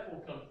angel of death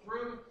will come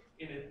through,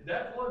 and if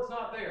that blood's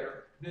not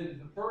there,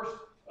 then the first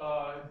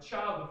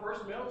child, the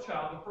first male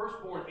child, the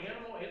firstborn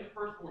animal, and the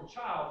firstborn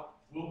child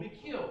will be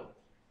killed.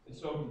 And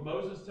so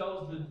Moses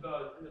tells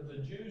the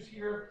Jews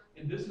here,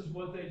 and this is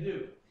what they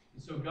do.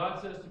 And so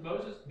God says to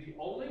Moses, the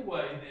only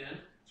way then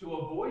to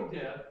avoid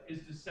death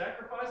is to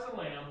sacrifice a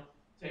lamb,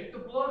 take the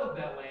blood of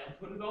that lamb,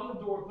 put it on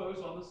the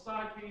doorpost, on the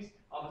side piece,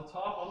 on the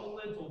top, on the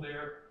lintel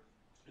there,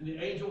 and the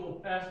angel will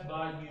pass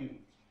by you.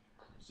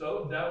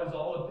 So that was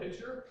all a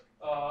picture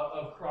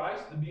of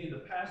Christ, to being the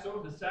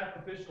Passover, the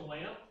sacrificial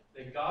lamb,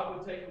 that God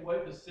would take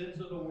away the sins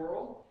of the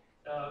world,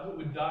 who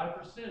would die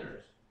for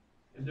sinners.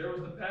 And there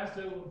was the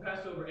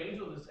Passover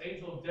angel. This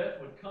angel of death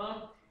would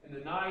come in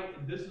the night,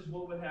 and this is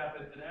what would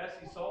happen. And as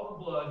he saw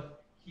the blood,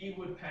 he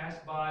would pass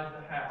by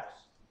the house.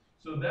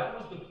 So that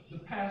was the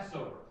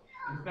Passover.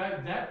 In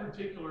fact, that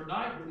particular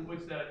night in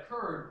which that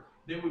occurred,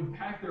 they would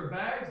pack their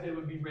bags. They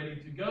would be ready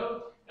to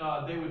go.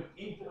 They would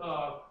eat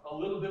a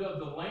little bit of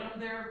the lamb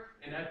there.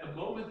 And at the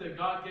moment that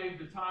God gave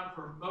the time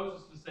for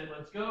Moses to say,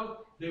 let's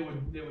go, they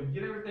would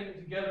get everything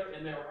together,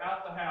 and they were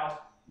out the house.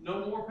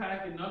 No more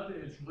packing, nothing.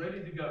 It's ready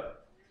to go.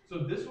 So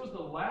this was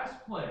the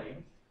last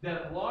plague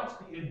that launched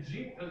the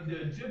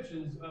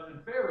Egyptians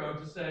and Pharaoh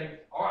to say,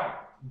 all right,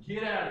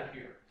 get out of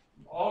here.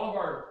 All of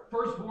our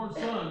firstborn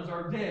sons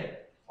are dead.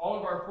 All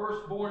of our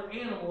firstborn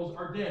animals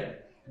are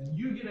dead.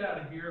 You get out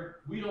of here.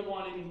 We don't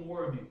want any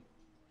more of you.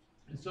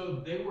 And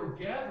so they were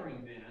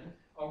gathering then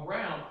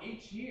around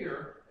each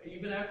year,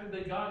 even after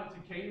they got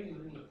into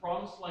Canaan in the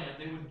promised land,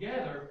 they would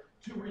gather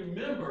to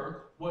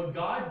remember what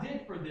God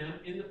did for them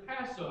in the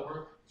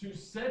Passover to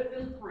set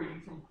them free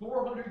from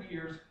 400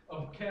 years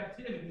of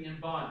captivity and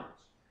bondage.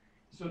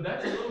 So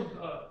that's a little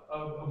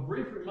a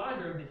brief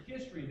reminder of the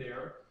history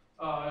there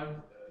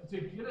to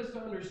get us to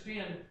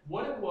understand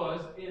what it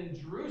was in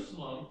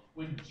Jerusalem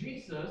when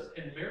Jesus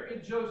and Mary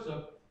and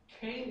Joseph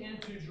came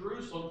into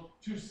Jerusalem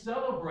to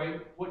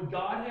celebrate what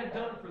God had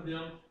done for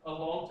them a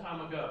long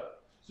time ago.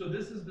 So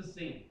this is the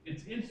scene.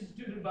 It's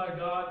instituted by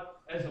God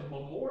as a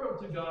memorial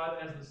to God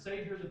as the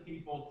Savior of the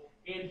people,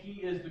 and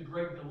He is the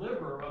great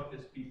deliverer of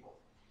His people.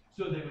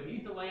 So they would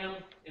eat the lamb,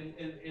 and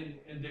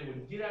they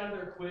would get out of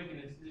there quick,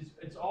 and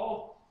it's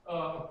all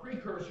a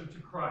precursor to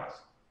Christ.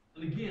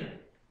 And again,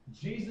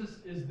 Jesus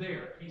is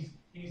there.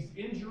 He's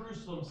in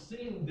Jerusalem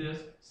seeing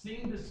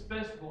this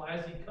festival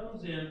as He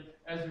comes in,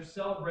 as they're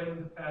celebrating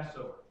the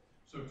Passover.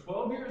 So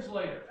 12 years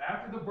later,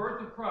 after the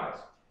birth of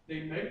Christ,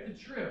 they make the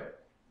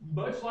trip,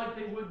 much like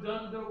they would have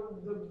done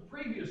the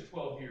previous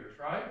 12 years,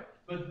 right?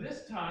 But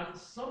this time,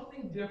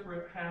 something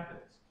different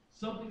happens.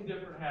 Something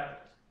different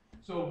happens.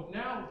 So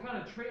now we kind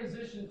of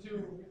transition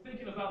to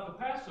thinking about the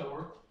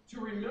Passover, to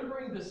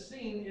remembering the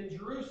scene in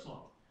Jerusalem.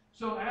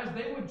 So as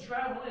they would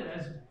travel in,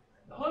 as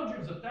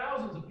hundreds of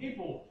thousands of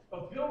people,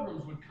 of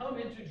pilgrims would come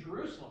into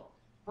Jerusalem,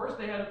 first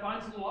they had to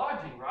find some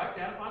lodging, right?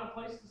 They had to find a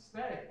place to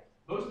stay.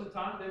 Most of the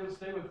time they would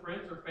stay with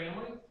friends or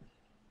family,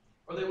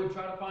 or they would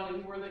try to find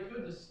anywhere they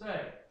could to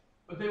stay.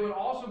 But they would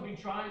also be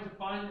trying to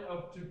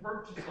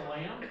purchase a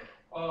lamb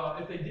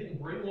if they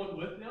didn't bring one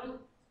with them.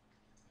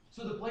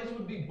 So the place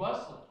would be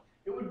bustling.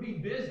 It would be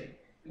busy.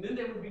 And then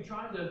they would be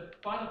trying to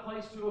find a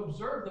place to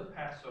observe the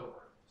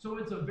Passover. So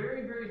it's a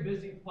very, very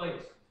busy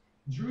place.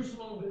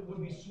 Jerusalem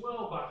would be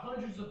swelled by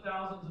hundreds of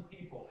thousands of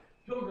people,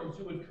 pilgrims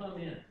who would come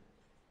in.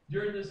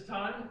 During this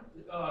time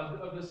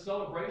of the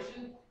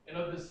celebration and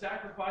of the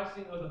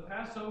sacrificing of the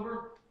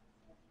Passover,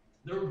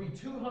 there would be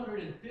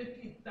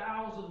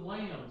 250,000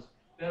 lambs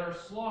that are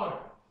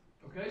slaughtered.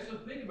 Okay, so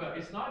think about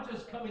it. It's not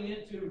just coming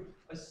into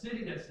a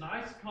city that's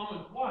nice, calm,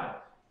 and quiet.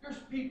 There's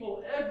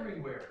people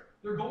everywhere.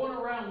 They're going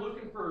around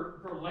looking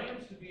for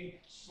lambs to be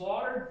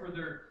slaughtered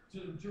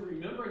to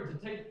remember and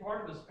to take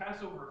part of this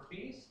Passover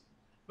feast.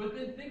 But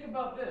then think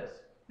about this.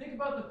 Think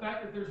about the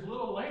fact that there's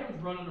little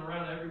lambs running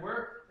around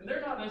everywhere, and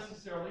they're not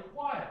necessarily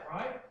quiet,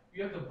 right?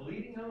 You have the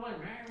bleating of the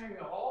lamb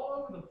all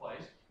over the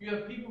place. You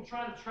have people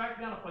trying to track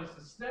down a place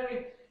to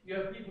stay. You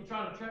have people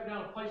trying to track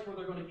down a place where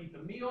they're going to eat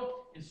the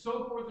meal, and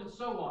so forth and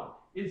so on.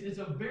 It's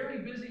a very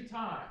busy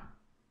time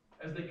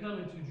as they come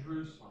into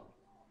Jerusalem.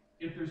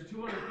 If there's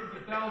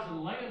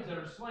 250,000 lambs that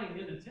are slain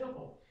in the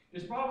temple,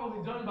 it's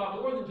probably done by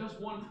more than just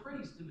one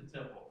priest in the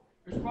temple.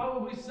 There's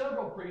probably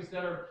several priests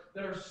that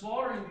are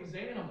slaughtering these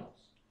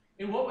animals.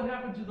 And what would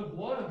happen to the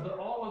blood of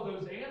all of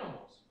those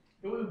animals?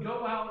 It would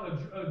go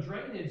out a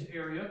drainage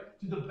area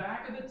to the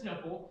back of the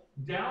temple,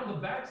 down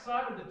the back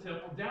side of the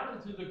temple, down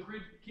into the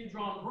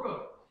Kidron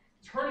Brook,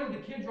 turning the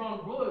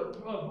Kidron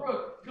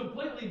Brook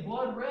completely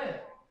blood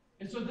red.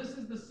 And so this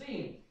is the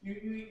scene.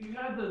 You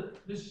have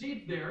the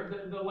sheep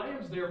there, the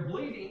lambs there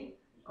bleeding.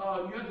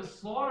 You have the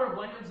slaughter of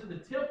lambs in the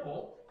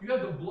temple. You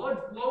have the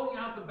blood flowing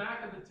out the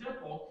back of the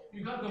temple.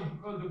 You got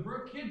the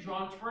brook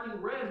Kidron turning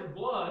red with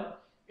blood.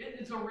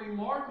 It's a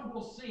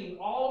remarkable scene,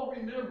 all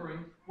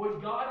remembering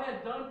what God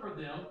had done for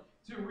them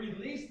to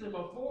release them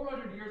of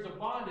 400 years of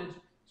bondage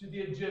to the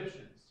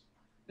Egyptians.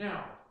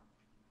 Now,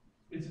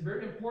 it's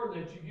very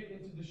important that you get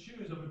into the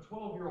shoes of a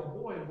 12-year-old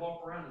boy and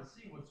walk around and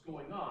see what's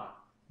going on.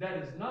 That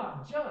is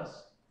not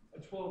just a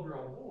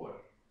 12-year-old boy,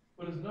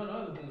 but is none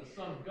other than the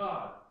Son of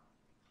God.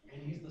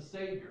 And He's the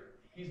Savior.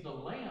 He's the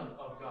Lamb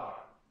of God,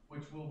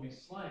 which will be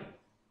slain.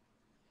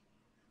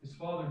 His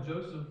father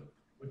Joseph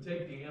would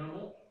take the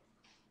animal.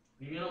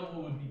 The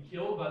animal would be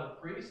killed by the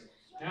priest.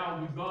 Now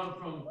we've gone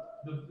from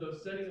the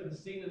setting of the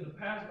scene of the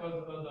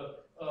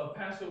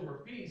Passover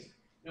feast.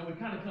 Now we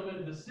kind of come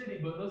into the city,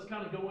 but let's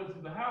kind of go into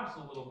the house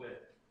a little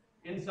bit.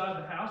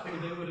 Inside the house where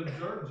they would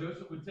observe,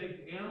 Joseph would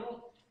take the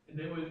animal, and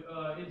they would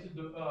into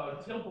the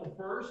temple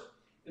first,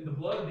 and the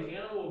blood of the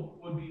animal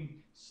would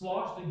be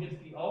sloshed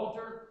against the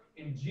altar,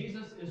 and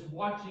Jesus is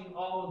watching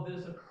all of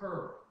this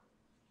occur.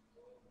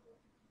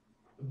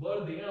 The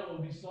blood of the animal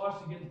would be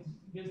sloshed against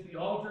against the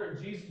altar,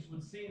 and Jesus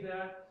would see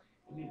that,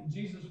 and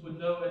Jesus would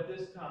know at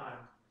this time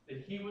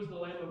that he was the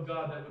Lamb of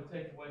God that would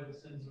take away the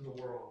sins of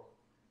the world.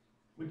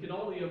 We can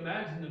only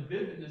imagine the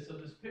vividness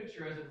of this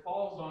picture as it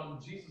falls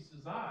on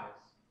Jesus' eyes,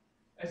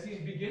 as he's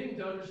beginning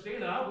to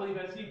understand, and I believe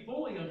as he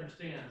fully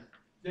understands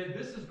that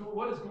this is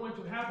what is going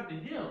to happen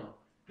to him.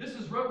 This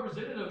is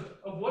representative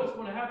of what is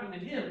going to happen to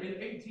him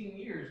in 18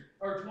 years,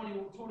 or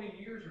 20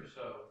 years or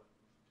so.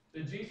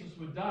 That Jesus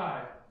would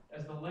die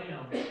as the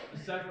lamb,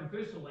 the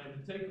sacrificial lamb,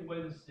 to take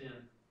away the sin.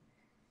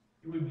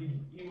 He would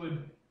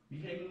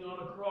be hanging on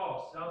a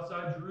cross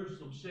outside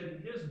Jerusalem,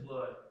 shedding his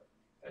blood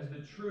as the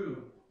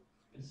true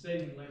and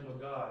saving Lamb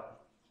of God.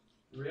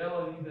 The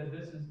reality that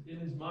this is in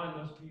his mind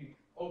must be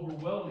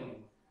overwhelming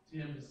to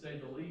him, to say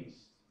the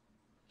least.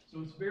 So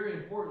it's very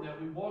important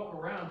that we walk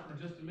around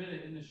for just a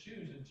minute in the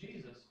shoes of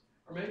Jesus,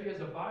 or maybe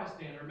as a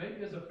bystander, or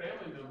maybe as a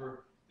family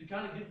member, to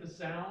kind of get the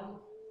sound,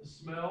 the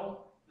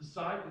smell, the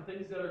sight, the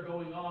things that are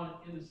going on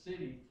in the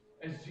city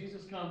as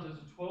Jesus comes as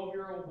a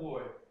 12-year-old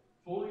boy,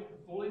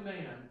 fully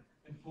man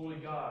and fully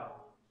God.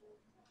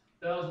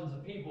 Thousands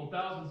of people,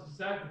 thousands of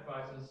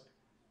sacrifices.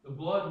 The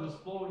blood was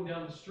flowing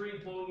down the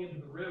street, flowing into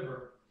the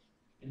river,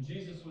 and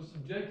Jesus was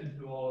subjected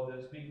to all of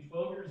this, being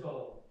 12 years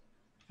old,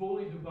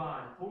 fully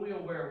divine, fully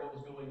aware of what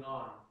was going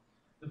on.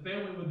 The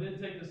family would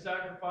then take the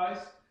sacrifice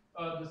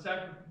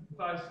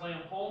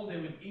lamb home. They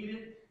would eat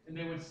it, and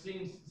they would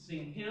sing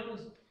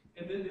hymns.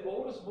 And then the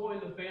oldest boy in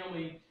the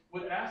family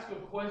would ask a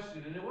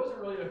question, and it wasn't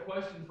really a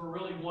question for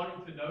really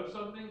wanting to know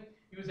something.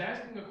 He was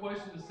asking a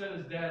question to set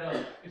his dad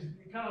up. It's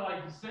kind of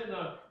like he's setting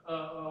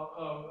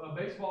a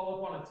baseball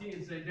up on a tee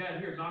and say, "Dad,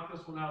 here, knock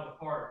this one out of the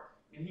park."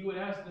 And he would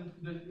ask an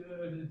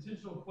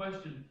intentional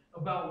question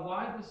about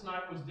why this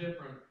night was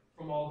different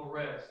from all the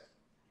rest.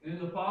 And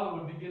then the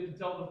father would begin to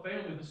tell the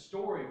family the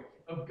story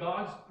of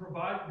God's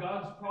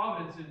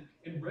providence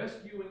in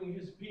rescuing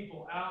his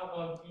people out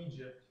of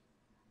Egypt.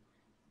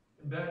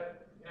 And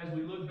that, as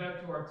we look back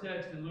to our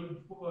text in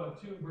Luke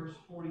 2, verse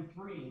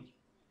 43,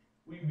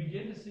 we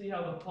begin to see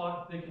how the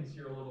plot thickens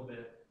here a little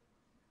bit.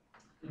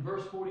 In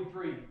verse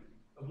 43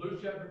 of Luke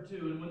chapter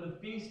 2, and when the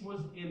feast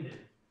was ended,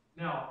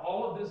 now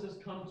all of this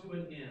has come to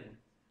an end,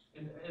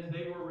 and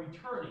they were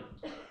returning.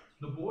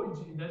 The boy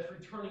that's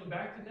returning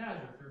back to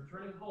Nazareth, they're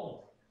returning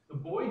home. The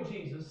boy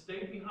Jesus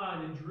stayed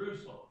behind in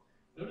Jerusalem.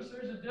 Notice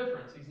there's a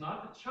difference. He's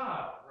not the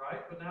child,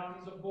 right? But now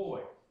he's a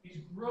boy.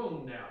 He's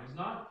grown now. He's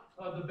not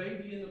the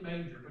baby in the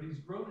manger, but he's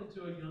grown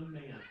into a young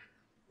man.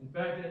 In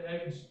fact, at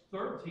age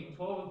 13,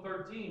 12 and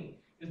 13,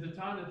 is the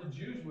time that the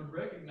Jews would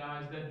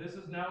recognize that this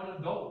is now an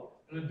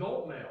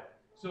adult male.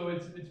 So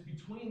it's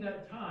between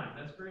that time.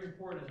 That's very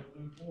important as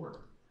we move forward.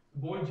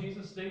 The boy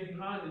Jesus stayed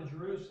behind in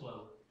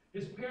Jerusalem.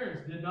 His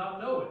parents did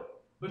not know it,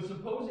 but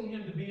supposing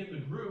him to be in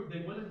the group,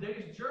 they went a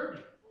day's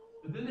journey.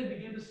 But then they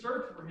began to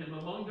search for him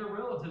among their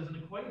relatives and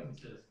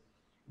acquaintances.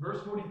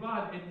 Verse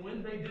 45, and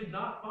when they did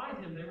not find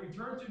him, they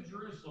returned to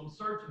Jerusalem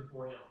searching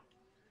for him.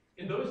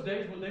 In those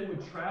days when they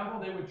would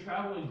travel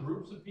in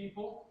groups of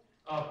people,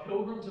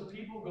 pilgrims of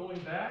people going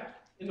back.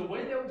 And the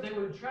way that they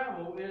would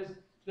travel is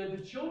that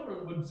the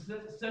children would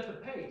set the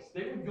pace.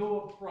 They would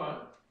go up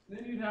front, and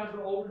then you'd have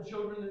the older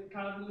children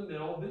kind of in the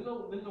middle, then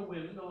the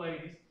women, the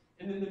ladies,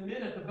 and then the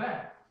men at the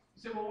back.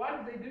 You say, well, why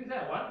did they do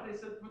that? Why did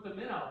they put the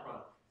men out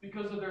front?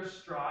 Because of their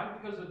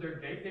stride, because of their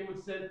gait, they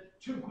would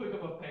set too quick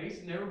of a pace,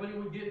 and everybody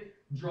would get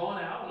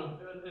drawn out,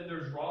 and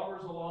there's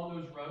robbers along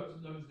those roads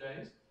in those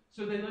days.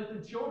 So they let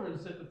the children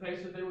set the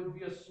pace so they would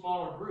be a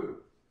smaller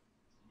group.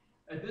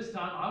 At this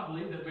time, I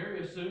believe that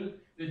Mary assumed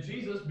that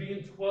Jesus,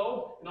 being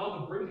 12 and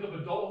on the brink of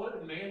adulthood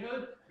and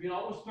manhood, being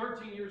almost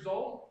 13 years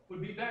old,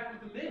 would be back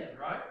with the men,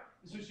 right?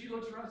 And so she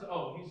looks around and says,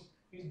 oh,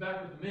 he's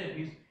back with the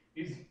men.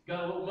 He's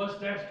got a little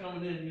mustache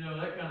coming in,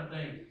 that kind of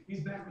thing.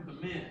 He's back with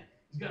the men.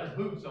 He's got his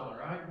boots on,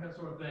 right? That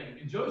sort of thing.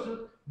 And Joseph,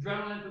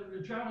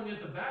 traveling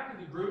at the back of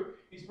the group,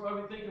 he's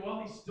probably thinking,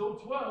 well, he's still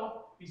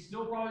 12. He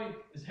still probably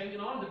is hanging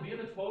on to being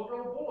a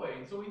 12-year-old boy.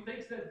 And so he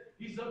thinks that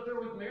he's up there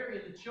with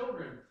Mary and the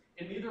children.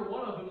 And neither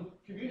one of them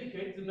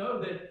communicate to know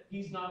that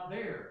he's not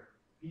there.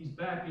 He's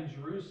back in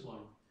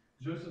Jerusalem.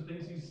 Joseph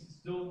thinks he's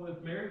still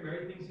with Mary.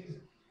 Mary thinks he's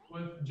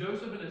with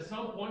Joseph. And at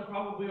some point,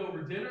 probably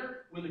over dinner,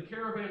 when the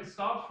caravan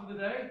stops for the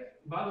day,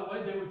 and by the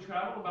way, they would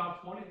travel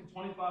about 20 to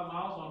 25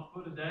 miles on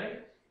foot a day.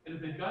 And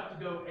if they've got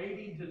to go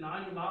 80 to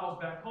 90 miles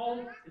back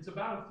home, it's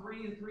about a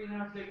 3 and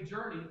 3.5 day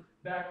journey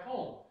back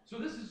home. So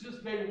this is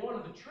just day one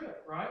of the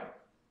trip, right?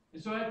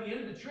 And so at the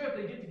end of the trip,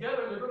 they get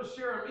together and they're going to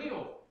share a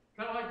meal.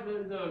 Kind of like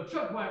the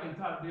chuck wagon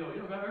type deal.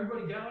 Got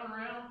everybody gathering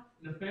around,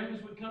 and the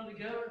families would come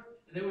together,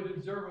 and they would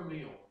observe a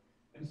meal.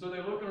 And so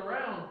they're looking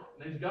around,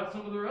 and they've got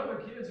some of their other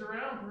kids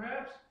around,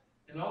 perhaps,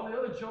 and all the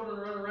other children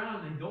run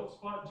around, and they don't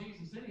spot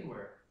Jesus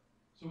anywhere.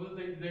 So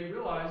they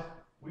realize,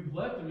 we've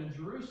left him in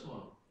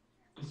Jerusalem.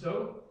 And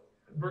so,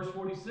 verse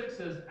 46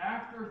 says,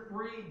 after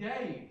 3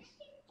 days.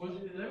 Well,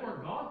 they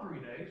weren't gone 3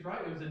 days,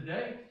 right? It was a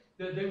day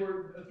that they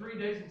were 3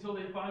 days until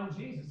they find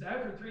Jesus.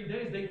 After 3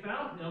 days, they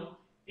found him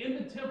in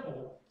the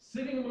temple,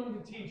 sitting among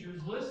the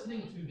teachers,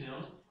 listening to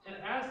them, and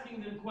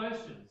asking them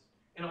questions.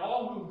 And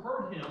all who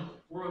heard him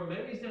were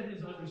amazed at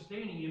his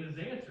understanding and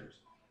his answers.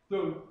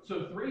 So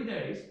 3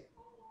 days,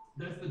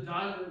 that's the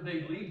time that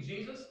they leave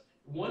Jesus,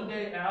 one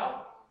day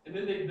out, and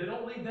then they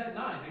don't leave that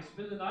night. They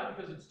spend the night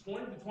because it's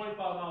 20 to 25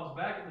 miles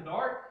back in the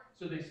dark.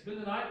 So they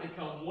spend the night, they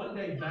come one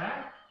day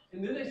back,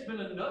 and then they spend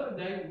another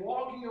day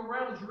walking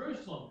around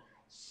Jerusalem,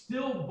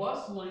 still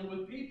bustling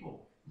with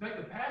people. In fact,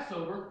 the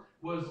Passover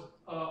was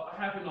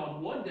happened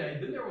on one day.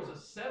 Then there was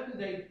a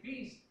 7-day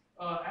feast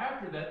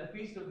after that, the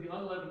Feast of the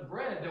Unleavened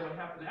Bread that would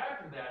happen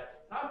after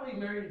that. And I believe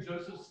Mary and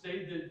Joseph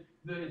stayed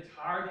the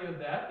entirety of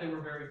that. They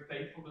were very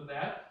faithful to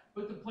that.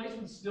 But the place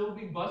would still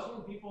be bustling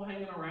with people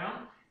hanging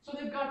around. So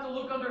they've got to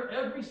look under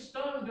every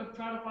stone to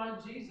try to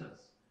find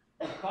Jesus.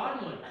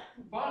 Finally,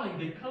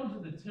 they come to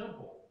the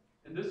temple,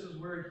 and this is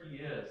where he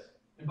is.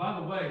 And by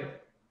the way,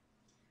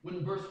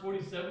 when verse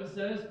 47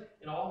 says,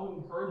 and all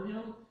who heard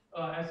him,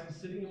 as he's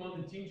sitting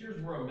among the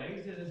teachers, were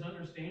amazed at his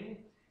understanding,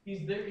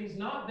 he's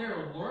not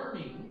there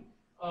learning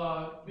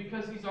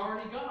because he's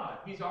already God.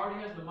 He's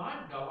already has the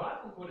mind of God. Well,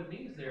 I think what it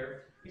means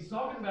there, he's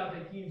talking about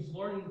that he's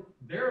learning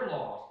their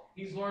laws.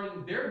 He's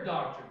learning their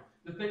doctrine,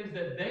 the things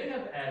that they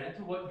have added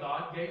to what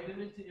God gave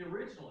them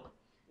originally.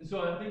 And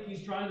so I think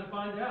he's trying to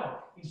find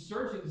out. He's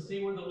searching to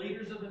see where the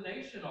leaders of the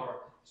nation are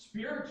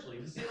spiritually,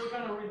 to see what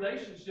kind of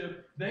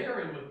relationship they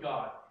are in with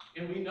God.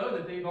 And we know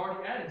that they've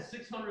already added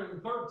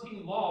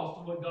 613 laws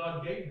to what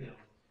God gave them.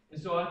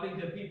 And so I think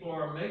that people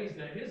are amazed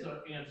at his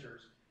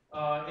answers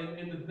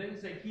and the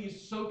things that he's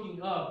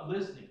soaking up,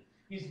 listening.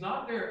 He's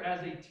not there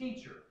as a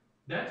teacher.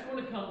 That's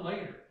going to come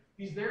later.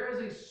 He's there as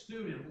a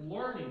student,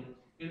 learning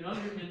and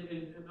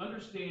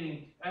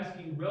understanding,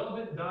 asking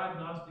relevant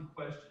diagnostic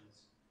questions.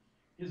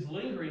 His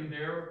lingering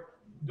there,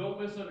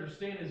 don't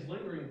misunderstand his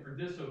lingering for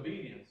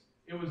disobedience.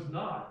 It was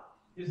not.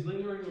 His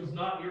lingering was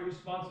not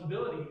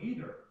irresponsibility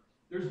either.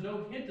 There's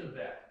no hint of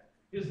that.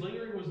 His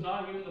lingering was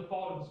not even the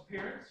fault of his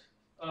parents.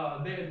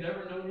 They had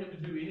never known him to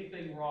do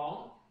anything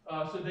wrong.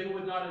 So they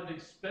would not have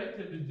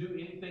expected him to do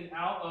anything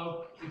out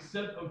of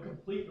except a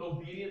complete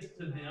obedience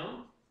to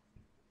them.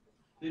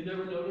 They'd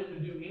never known him to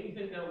do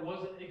anything that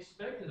wasn't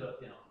expected of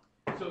him.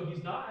 So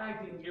he's not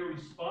acting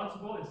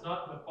irresponsible. It's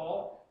not the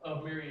fault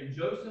of Mary and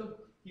Joseph.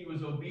 He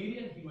was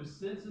obedient. He was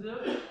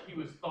sensitive. He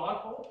was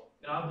thoughtful.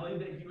 And I believe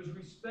that he was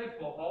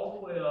respectful all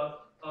the way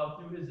up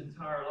through his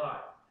entire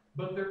life.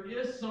 But there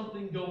is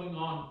something going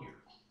on here.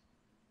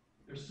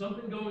 There's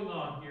something going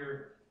on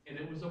here, and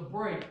it was a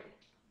break.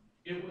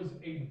 It was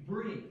a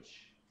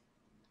breach.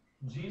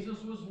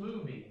 Jesus was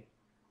moving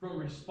from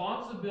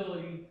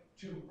responsibility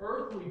to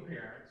earthly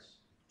parents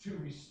to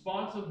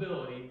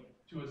responsibility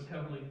to his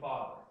heavenly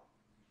Father.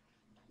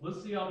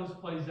 Let's see how this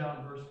plays out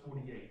in verse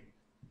 48.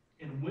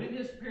 And when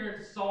his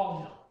parents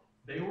saw him,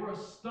 they were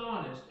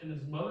astonished, and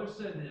his mother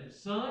said to him,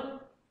 Son,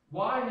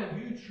 why have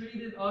you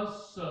treated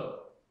us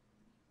so?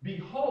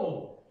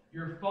 Behold,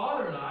 your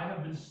father and I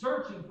have been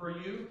searching for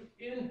you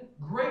in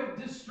great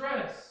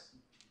distress.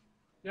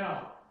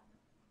 Now,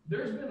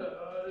 there's been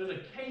an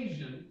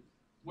occasion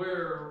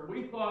where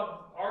we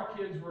thought our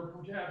kids were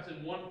perhaps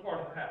in one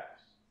part of the house.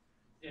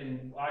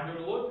 And I go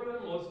to look for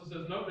them, Melissa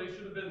says, no, they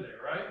should have been there,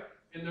 right?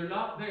 And they're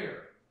not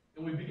there.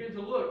 And we begin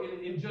to look,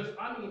 and in just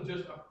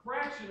a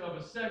fraction of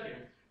a second,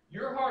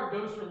 your heart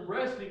goes from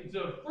resting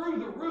to through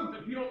the roof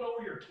if you don't know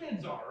where your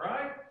kids are,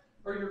 right?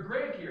 Or your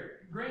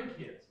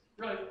grandkids.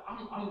 You're like,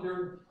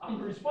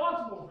 I'm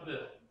responsible for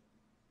them.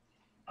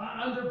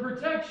 I'm their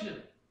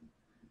protection.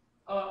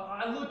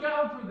 I look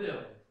out for them.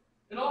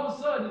 And all of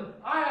a sudden,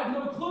 I have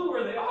no clue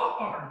where they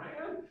are,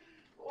 man.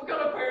 What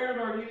kind of parent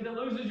are you that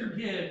loses your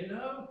kid, you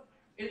know?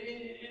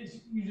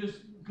 You just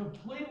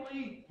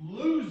completely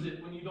lose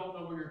it when you don't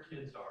know where your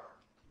kids are.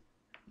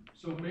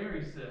 So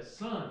Mary says,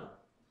 Son,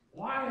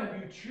 why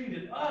have you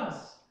treated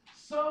us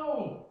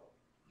so?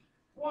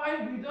 Why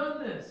have you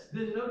done this?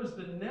 Then notice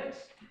the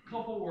next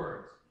couple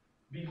words.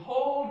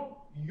 Behold,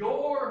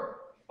 your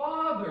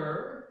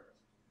father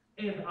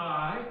and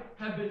I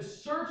have been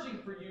searching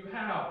for you.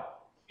 How?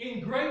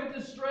 In great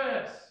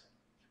distress.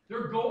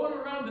 They're going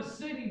around the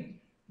city,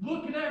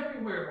 looking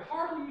everywhere,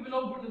 hardly even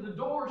opening the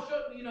door,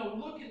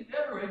 looking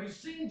everywhere. Have you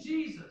seen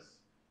Jesus?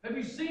 Have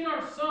you seen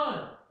our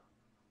son?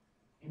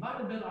 He might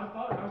have been, I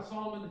thought I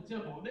saw him in the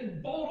temple. They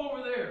bolt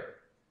over there.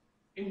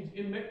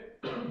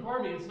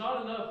 Pardon me, it's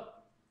not enough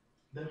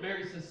that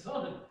Mary says,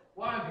 Son,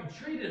 why have you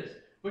treated us?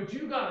 But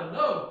you got to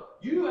know,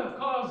 you have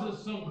caused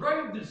us some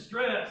great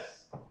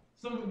distress,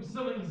 some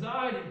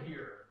anxiety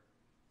here.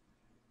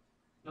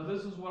 Now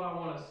this is what I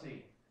want to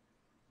see.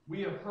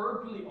 We have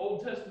heard from the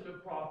Old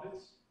Testament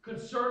prophets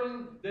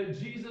concerning that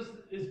Jesus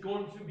is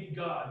going to be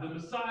God. The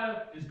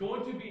Messiah is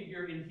going to be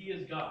here, and he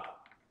is God.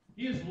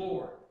 He is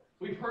Lord.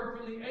 We've heard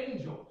from the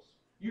angels.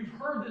 You've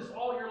heard this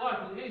all your life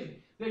from the angels,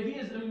 that he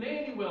is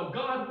Emmanuel,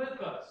 God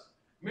with us.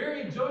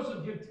 Mary and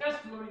Joseph give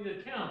testimony to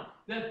account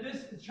that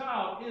this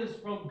child is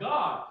from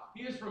God.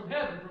 He is from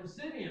heaven, from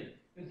Simeon,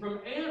 and from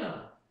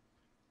Anna.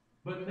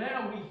 But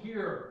now we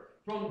hear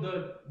from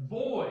the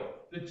boy,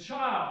 the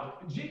child,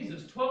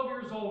 Jesus, 12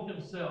 years old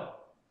himself.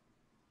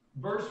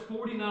 Verse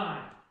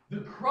 49,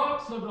 the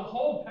crux of the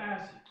whole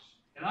passage.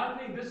 And I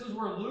think this is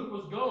where Luke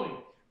was going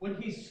when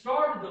he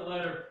started the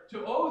letter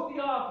to O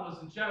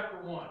Theophilus in chapter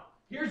 1.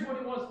 Here's what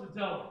he wants to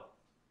tell them.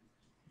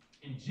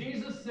 And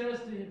Jesus says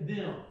to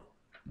them,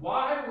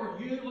 why were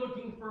you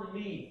looking for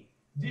me?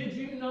 Did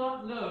you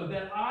not know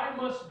that I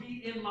must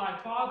be in my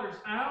Father's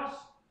house?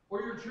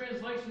 Or your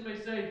translation may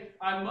say,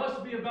 I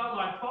must be about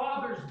my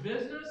Father's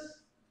business.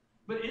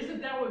 But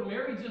isn't that what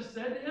Mary just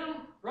said to him?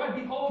 Right?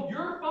 Behold,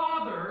 your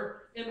Father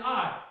and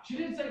I. She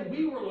didn't say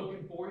we were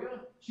looking for you.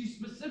 She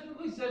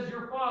specifically says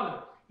your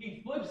Father.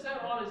 He flips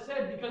that on his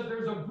head because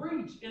there's a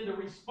breach in the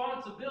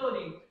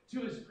responsibility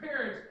to his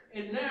parents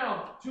and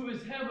now to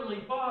his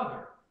heavenly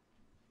Father.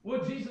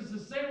 What Jesus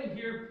is saying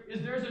here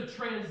is there's a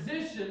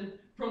transition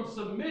from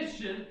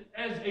submission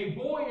as a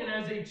boy and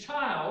as a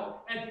child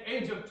at the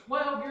age of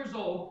 12 years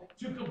old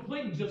to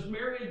complete just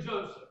Mary and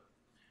Joseph.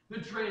 The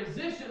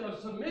transition of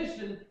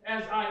submission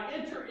as I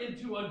enter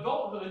into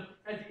adulthood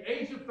at the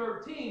age of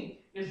 13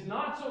 is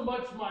not so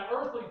much my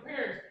earthly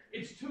parents,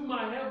 it's to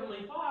my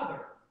heavenly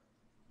Father.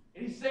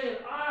 And he's saying,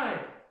 I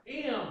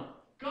am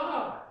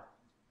God.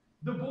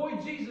 The boy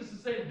Jesus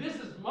is saying, this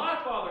is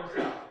my Father's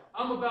house.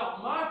 I'm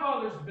about my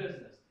Father's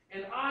business.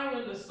 And I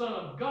am the Son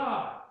of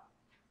God.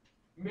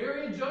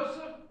 Mary and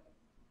Joseph,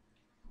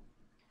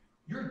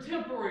 you're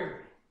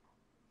temporary.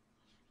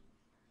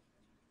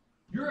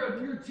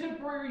 You're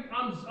temporary.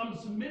 I'm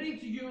submitting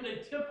to you in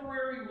a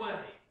temporary way.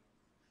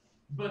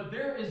 But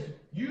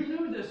you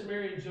knew this,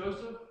 Mary and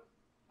Joseph.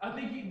 I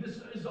think this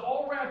is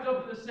all wrapped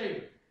up in the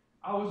statement.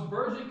 I was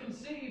virgin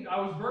conceived. I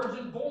was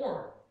virgin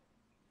born.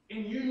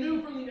 And you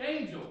knew from the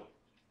angel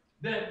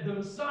that the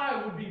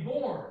Messiah would be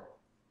born.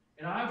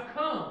 And I've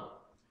come.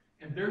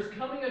 And there's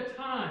coming a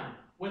time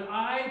when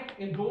I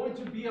am going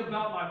to be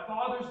about my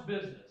Father's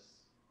business.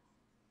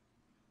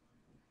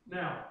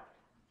 Now,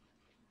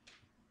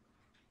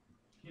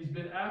 he's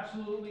been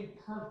absolutely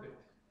perfect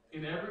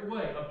in every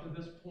way up to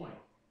this point.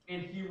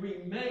 And he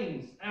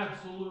remains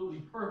absolutely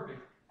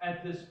perfect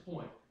at this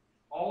point,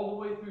 all the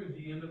way through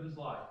the end of his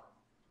life.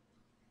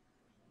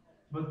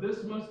 But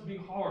this must be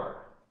hard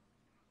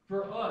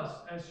for us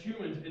as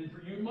humans and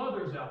for you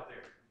mothers out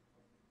there,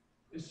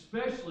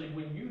 especially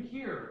when you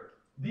hear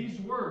these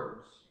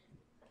words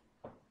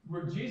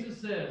where Jesus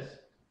says,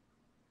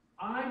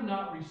 I'm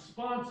not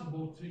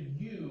responsible to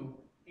you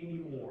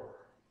anymore,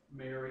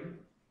 Mary.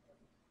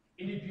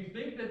 And if you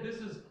think that this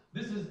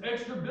is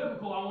extra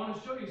biblical, I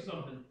want to show you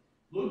something.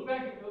 Look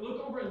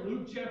over in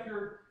Luke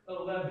chapter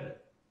 11.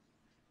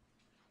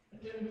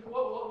 And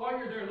while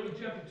you're there in Luke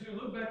chapter 2,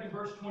 look back in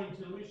verse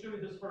 22. Let me show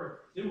you this first.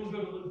 Then we'll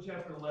go to Luke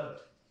chapter 11.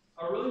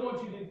 I really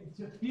want you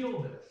to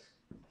feel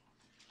this.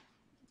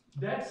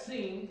 That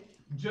scene,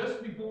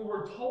 just before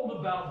we're told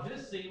about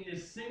this scene,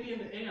 is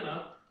Simeon and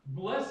Anna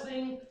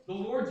blessing the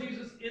Lord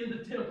Jesus in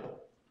the temple.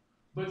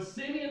 But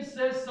Simeon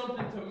says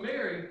something to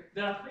Mary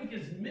that I think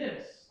is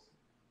missed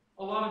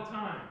a lot of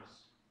times.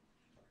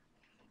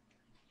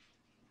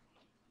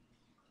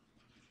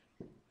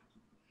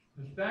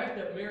 The fact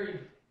that Mary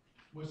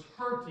was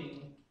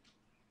hurting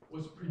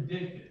was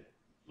predicted.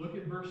 Look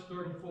at verse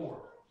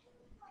 34.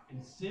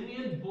 And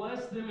Simeon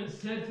blessed them and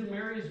said to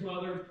Mary his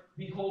mother,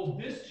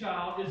 behold, this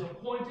child is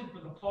appointed for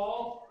the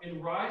fall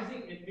and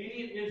rising in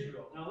many in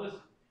Israel. Now listen,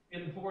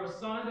 and for a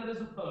sign that is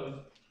opposed,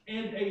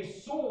 and a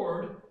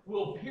sword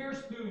will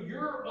pierce through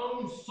your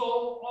own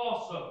soul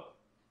also.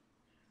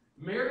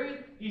 Mary,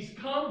 he's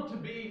come to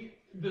be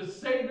the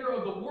Savior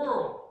of the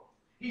world.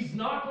 He's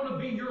not going to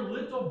be your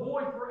little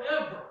boy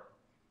forever.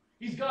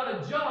 He's got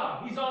a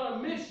job. He's on a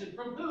mission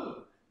from who?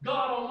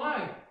 God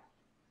Almighty.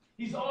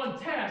 He's on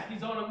task.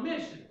 He's on a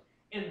mission.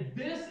 And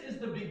this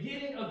is the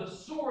beginning of the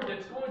sword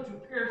that's going to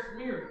pierce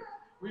Mary.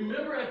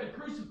 Remember at the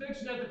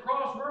crucifixion at the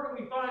cross, where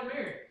do we find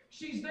Mary?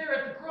 She's there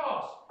at the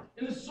cross.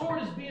 And the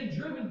sword is being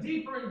driven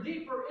deeper and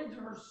deeper into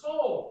her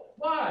soul.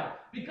 Why?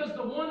 Because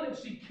the one that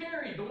she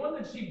carried, the one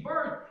that she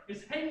birthed,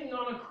 is hanging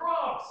on a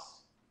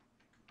cross.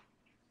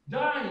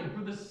 Dying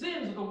for the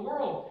sins of the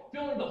world,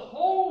 feeling the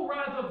whole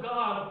wrath of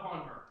God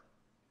upon her.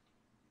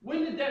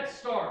 When did that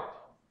start?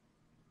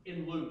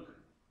 In Luke.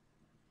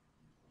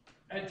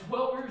 At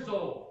 12 years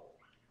old,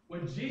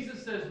 when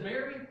Jesus says,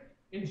 Mary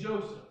and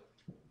Joseph,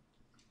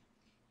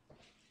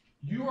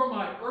 you are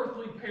my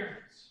earthly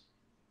parents,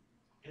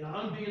 and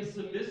I'm being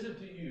submissive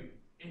to you.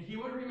 And he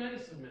would remain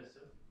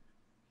submissive.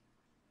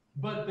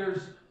 But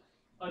there's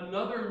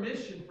another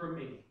mission for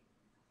me.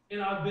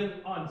 And I've been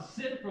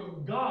sent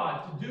from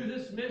God to do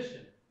this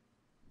mission.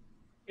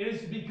 It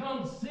has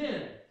become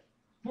sin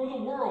for the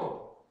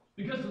world.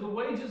 Because the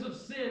wages of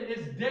sin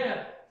is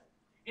death.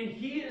 And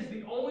he is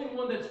the only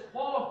one that's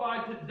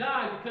qualified to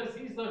die because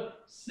he's the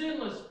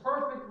sinless,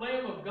 perfect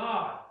Lamb of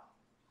God.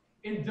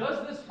 And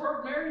does this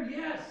hurt Mary?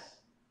 Yes.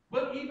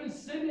 But even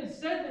Simeon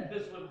said that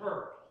this would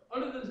hurt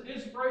under the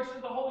inspiration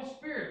of the Holy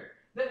Spirit,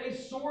 that a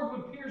sword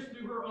would pierce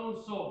through her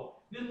own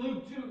soul. Then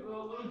Luke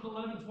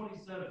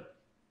 11:27.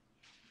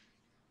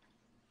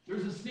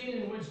 There's a scene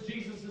in which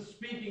Jesus is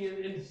speaking,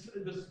 and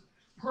this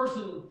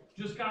person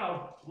just kind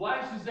of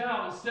lashes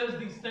out and says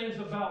these things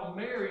about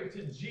Mary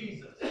to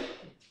Jesus.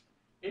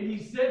 And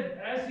he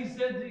said, as he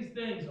said these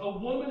things, a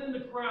woman in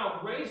the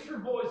crowd raised her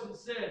voice and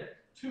said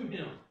to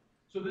him.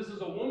 So this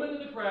is a woman in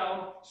the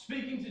crowd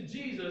speaking to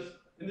Jesus,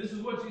 and this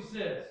is what she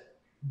says.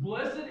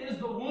 Blessed is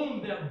the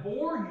womb that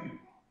bore you,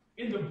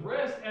 and the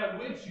breast at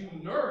which you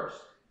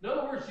nursed. In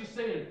other words, she's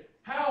saying,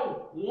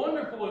 how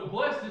wonderful and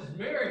blessed is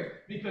Mary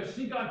because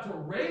she got to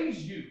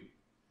raise you.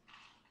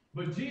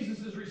 But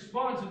Jesus'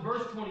 response in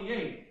verse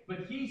 28,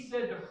 but he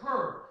said to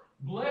her,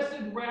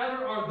 blessed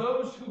rather are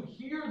those who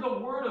hear the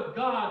word of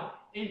God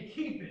and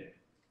keep it.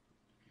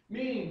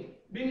 Meaning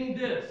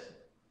this,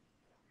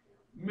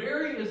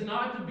 Mary is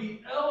not to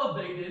be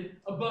elevated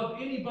above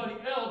anybody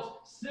else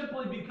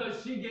simply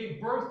because she gave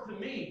birth to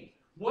me.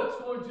 What's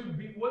going to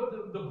be,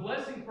 what the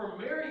blessing for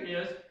Mary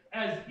is,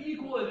 as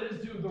equal it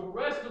is to the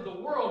rest of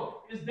the world,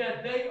 is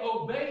that they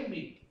obey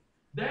me.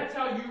 That's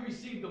how you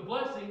receive the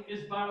blessing,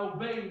 is by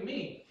obeying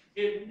me.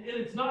 And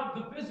it's not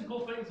the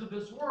physical things of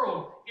this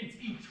world. It's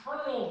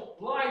eternal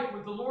life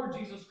with the Lord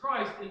Jesus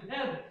Christ in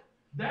heaven.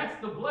 That's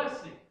the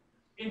blessing.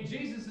 And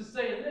Jesus is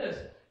saying this.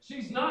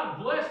 She's not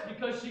blessed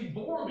because she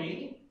bore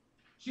me.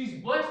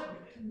 She's blessed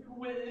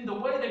in the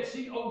way that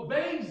she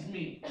obeys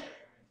me.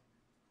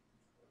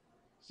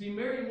 See,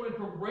 Mary went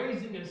from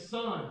raising a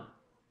son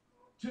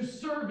to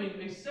serving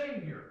a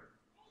Savior.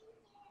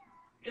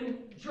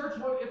 And church,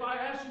 if I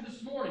ask you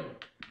this morning,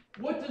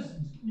 what does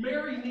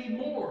Mary need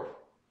more?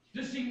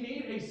 Does she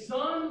need a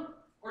son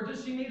or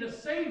does she need a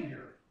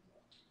Savior?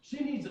 She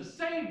needs a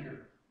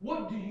Savior.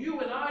 What do you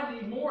and I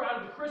need more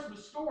out of the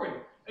Christmas story?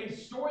 A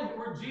story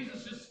where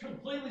Jesus just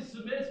completely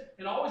submits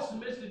and always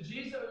submits to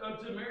Jesus,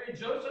 to Mary and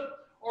Joseph,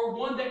 or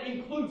one that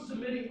includes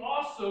submitting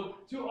also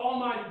to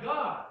Almighty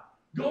God,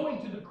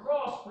 going to the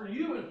cross for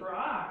you and for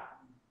I?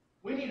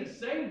 We need a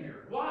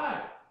Savior.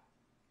 Why?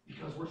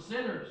 Because we're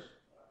sinners.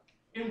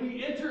 And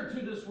we enter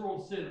to this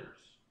world sinners.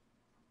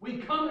 We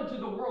come into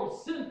the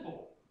world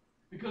sinful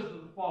because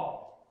of the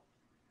fall.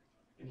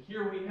 And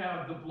here we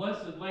have the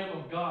blessed Lamb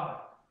of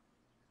God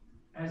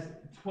as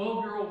a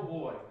 12-year-old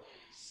boy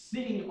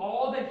seeing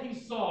all that he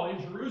saw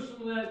in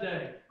Jerusalem that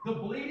day, the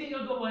bleeding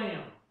of the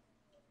lamb,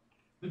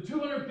 the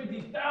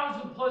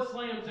 250,000 plus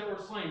lambs that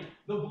were slain,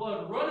 the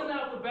blood running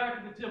out the back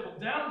of the temple,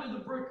 down to the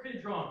brook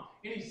Kidron,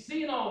 and he's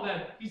seeing all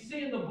that. He's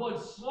seeing the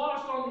blood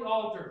sloshed on the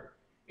altar,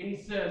 and he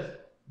says,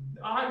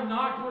 I'm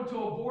not going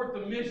to abort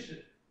the mission.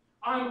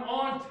 I'm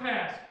on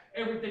task.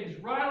 Everything's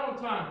right on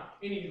time.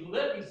 And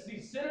he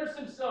centers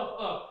himself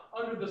up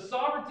under the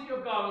sovereignty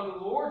of God, under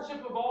the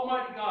lordship of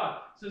Almighty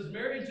God. Says,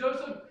 Mary and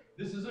Joseph,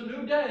 this is a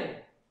new day.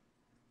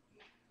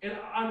 And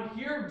I'm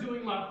here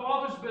doing my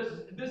Father's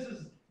business. This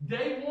is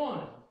day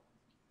one.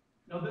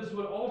 Now this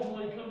would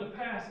ultimately come to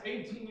pass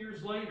 18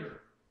 years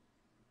later.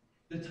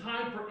 The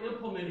time for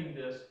implementing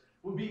this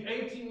would be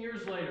 18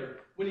 years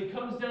later when he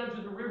comes down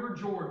to the River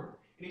Jordan.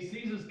 And he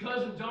sees his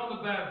cousin John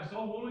the Baptist,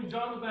 Willie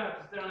John the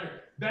Baptist down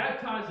there,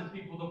 baptizing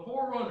people, the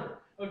forerunner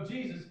of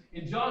Jesus.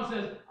 And John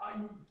says,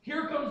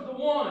 here comes the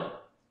one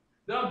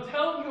that I'm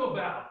telling you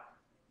about,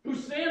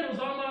 whose sandals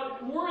I'm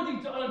not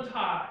worthy to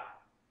untie.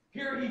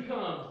 Here he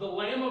comes, the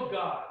Lamb of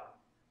God.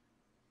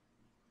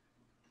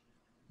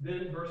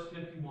 Then verse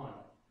 51.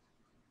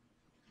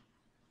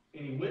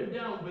 And he went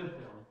down with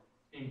them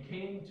and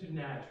came to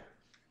Nazareth.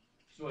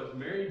 So as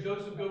Mary and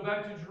Joseph go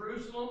back to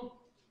Jerusalem,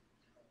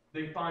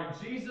 they find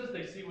Jesus,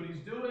 they see what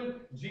he's doing.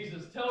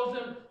 Jesus tells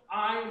them,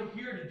 I am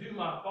here to do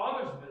my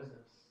Father's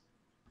business.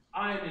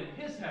 I am in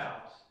his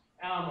house,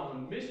 and I'm on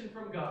a mission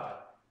from God.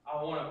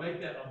 I want to make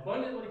that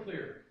abundantly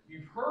clear.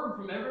 You've heard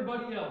from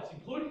everybody else,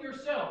 including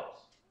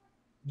yourselves.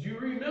 Do you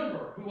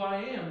remember who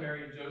I am,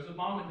 Mary and Joseph?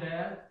 Mom and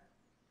Dad.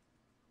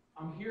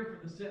 I'm here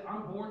for the sin.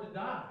 I'm born to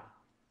die.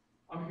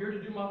 I'm here to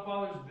do my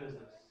Father's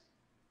business.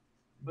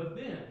 But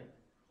then,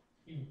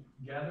 he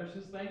gathers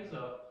his things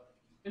up.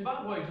 And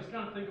by the way, just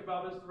kind of think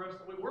about this the rest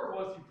of the week. Where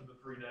was he for the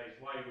 3 days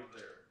while he was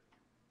there?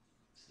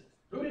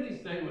 Who did he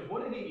stay with?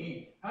 What did he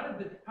eat?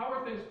 How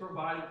are things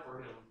provided for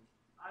him?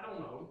 I don't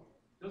know.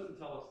 It doesn't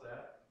tell us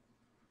that.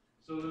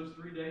 So those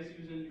 3 days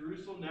he was in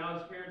Jerusalem. Now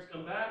his parents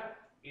come back,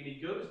 and he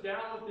goes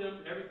down with them.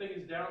 Everything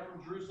is down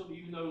from Jerusalem,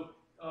 even though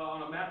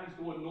on a map he's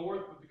going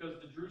north, but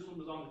because the Jerusalem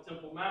is on the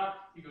Temple Mount,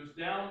 he goes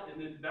down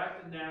and then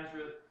back to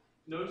Nazareth.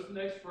 Notice the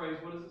next phrase.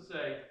 What does it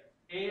say?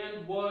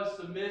 And was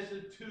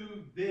submissive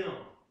to them.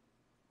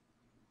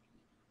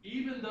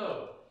 Even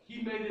though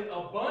he made it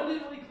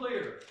abundantly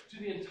clear to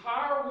the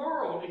entire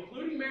world,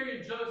 including Mary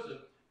and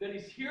Joseph, that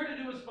he's here to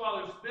do his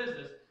Father's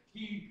business,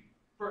 he,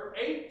 for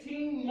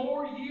 18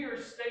 more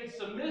years, stayed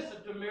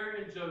submissive to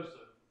Mary and Joseph.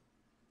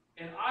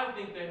 And I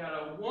think they had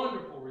a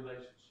wonderful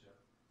relationship.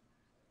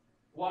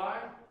 Why?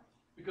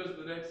 Because of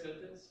the next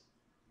sentence.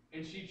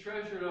 And she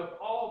treasured up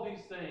all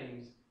these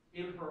things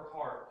in her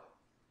heart.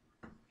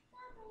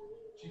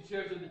 She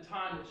treasured the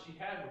time that she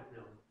had with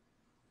him.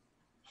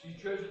 She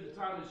treasured the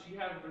time that she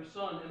had with her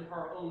son in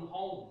her own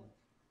home.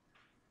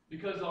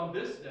 Because on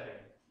this day,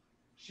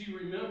 she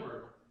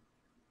remembered,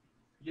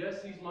 yes,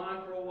 he's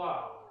mine for a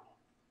while,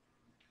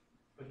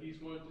 but he's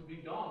going to be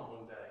gone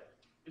one day.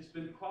 It's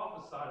been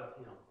prophesied of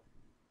him.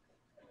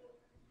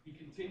 He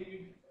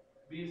continued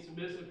being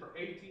submissive for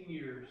 18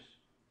 years,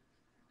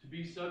 to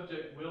be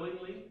subject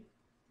willingly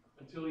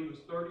until he was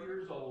 30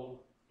 years old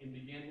and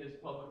began his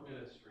public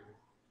ministry.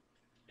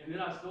 And then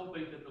I still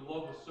think that the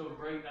love was so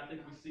great, and I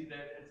think we see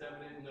that it's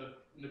evident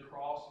in the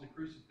cross and the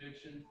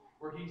crucifixion,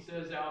 where he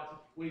says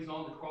when he's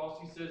on the cross,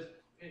 he says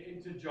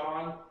to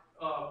John,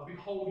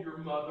 behold your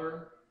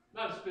mother,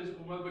 not his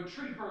physical mother, but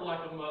treat her like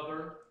a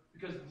mother,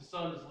 because the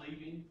son is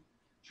leaving.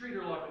 Treat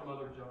her like a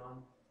mother,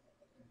 John.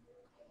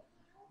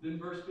 Then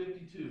verse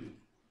 52.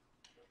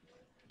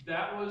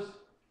 That was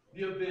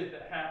the event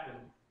that happened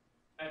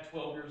at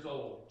 12 years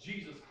old.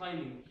 Jesus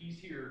claiming he's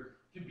here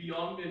to be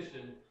on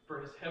mission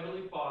for his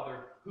heavenly Father,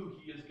 who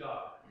he is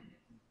God.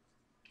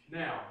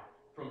 Now,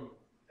 from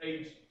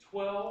age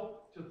 12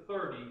 to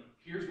 30,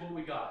 here's what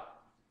we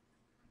got.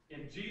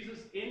 And Jesus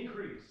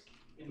increased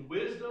in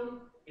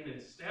wisdom and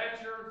in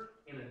stature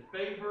and in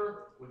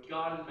favor with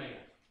God and man.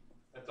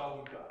 That's all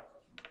we've got.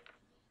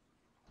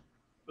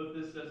 But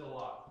this says a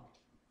lot.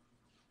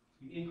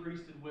 He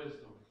increased in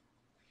wisdom,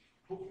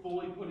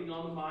 fully putting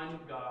on the mind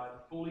of God,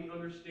 fully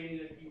understanding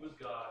that he was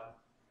God.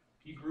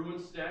 He grew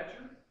in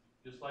stature,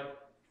 just like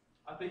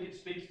I think it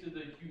speaks to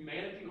the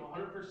humanity,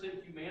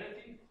 100%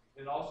 humanity.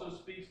 It also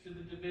speaks to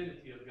the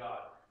divinity of God.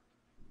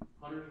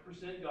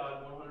 100%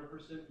 God,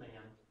 100% man.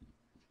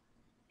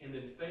 And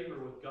in favor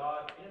with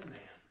God and man.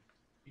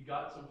 He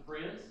got some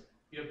friends.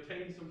 He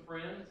obtained some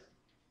friends.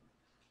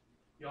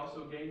 He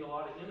also gained a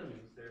lot of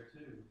enemies there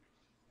too.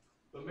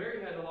 But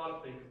Mary had a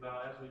lot to think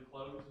about as we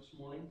close this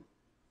morning.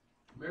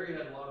 Mary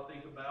had a lot to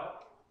think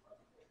about.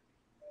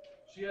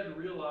 She had to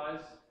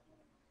realize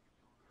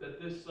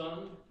that this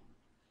son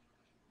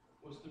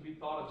was to be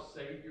thought of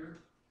Savior.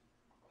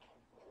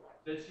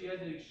 That she had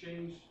to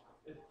exchange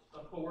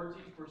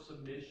authority for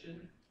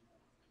submission.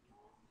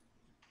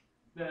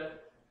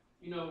 That,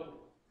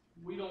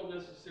 we don't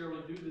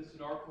necessarily do this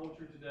in our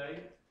culture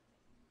today,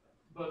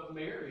 but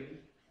Mary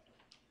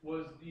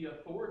was the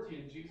authority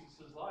in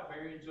Jesus' life.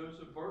 Mary and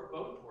Joseph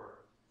both were.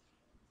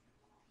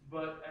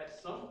 But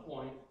at some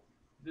point,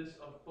 this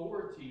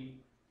authority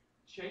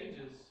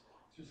changes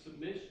to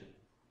submission.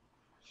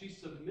 She's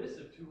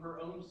submissive to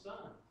her own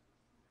son.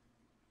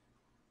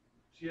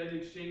 She had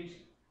to exchange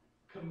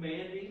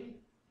commanding,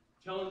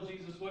 telling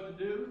Jesus what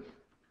to do,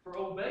 for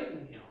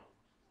obeying him.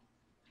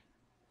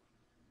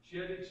 She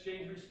had to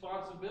exchange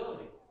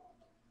responsibility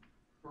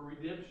for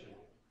redemption.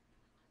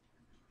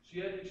 She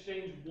had to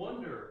exchange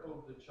wonder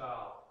over the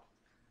child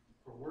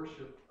for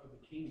worship of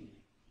the King.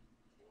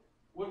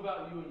 What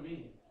about you and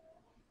me?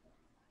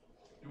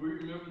 Do we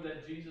remember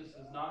that Jesus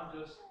is not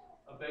just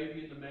a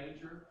baby in the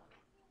manger?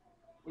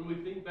 When we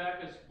think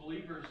back as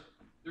believers,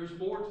 there's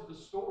more to the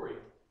story.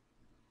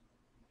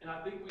 And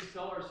I think we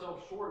sell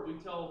ourselves short.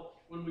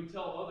 When we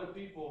tell other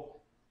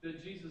people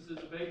that Jesus is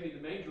a baby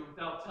in the manger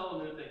without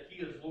telling them that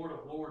he is Lord of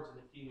Lords and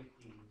the King of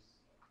Kings.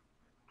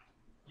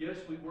 Yes,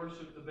 we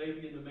worship the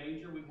baby in the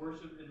manger. We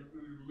worship and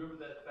we remember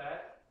that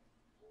fact.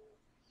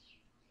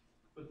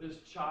 But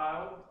this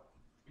child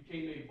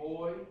became a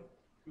boy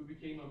who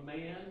became a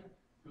man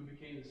who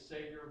became the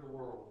Savior of the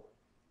world.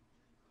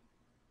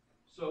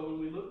 So when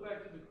we look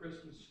back to the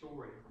Christmas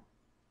story,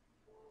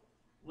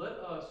 let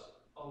us,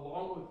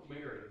 along with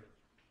Mary,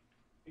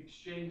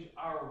 exchange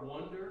our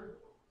wonder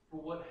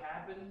for what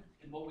happened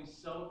and what we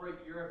celebrate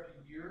year after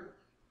year.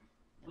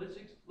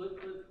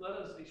 Let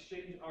us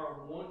exchange our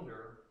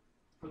wonder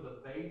for the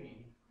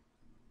baby,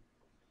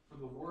 for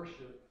the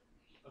worship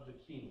of the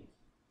King.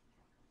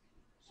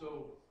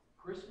 So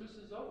Christmas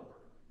is over.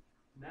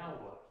 Now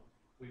what?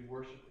 We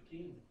worship the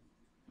King.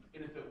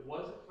 And if it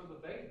wasn't for the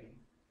baby,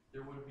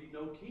 there would be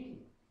no King.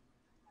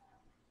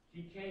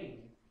 He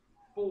came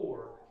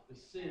for the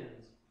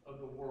sins of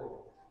the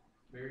world.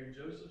 Mary and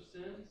Joseph's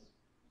sins,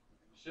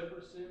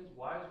 shepherd sins,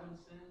 wise men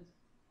sins,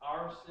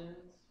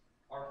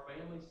 our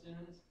family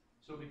sins.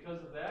 So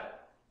because of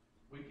that,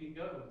 we can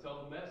go and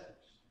tell the message.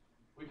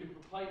 We can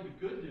proclaim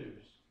the good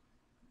news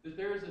that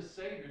there is a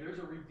Savior, there's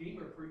a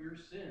Redeemer for your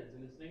sins,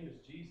 and his name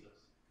is Jesus.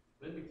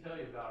 Let me tell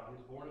you about him.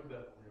 He was born in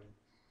Bethlehem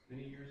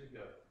many years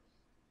ago.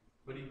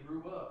 But he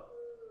grew up,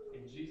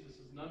 and Jesus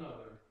is none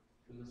other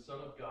than the Son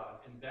of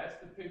God. And that's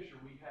the picture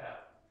we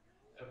have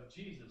of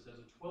Jesus as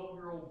a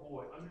 12-year-old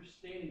boy,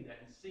 understanding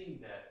that and seeing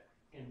that,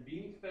 and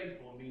being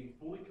faithful and being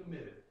fully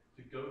committed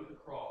to go to the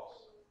cross,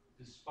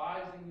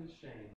 despising the shame,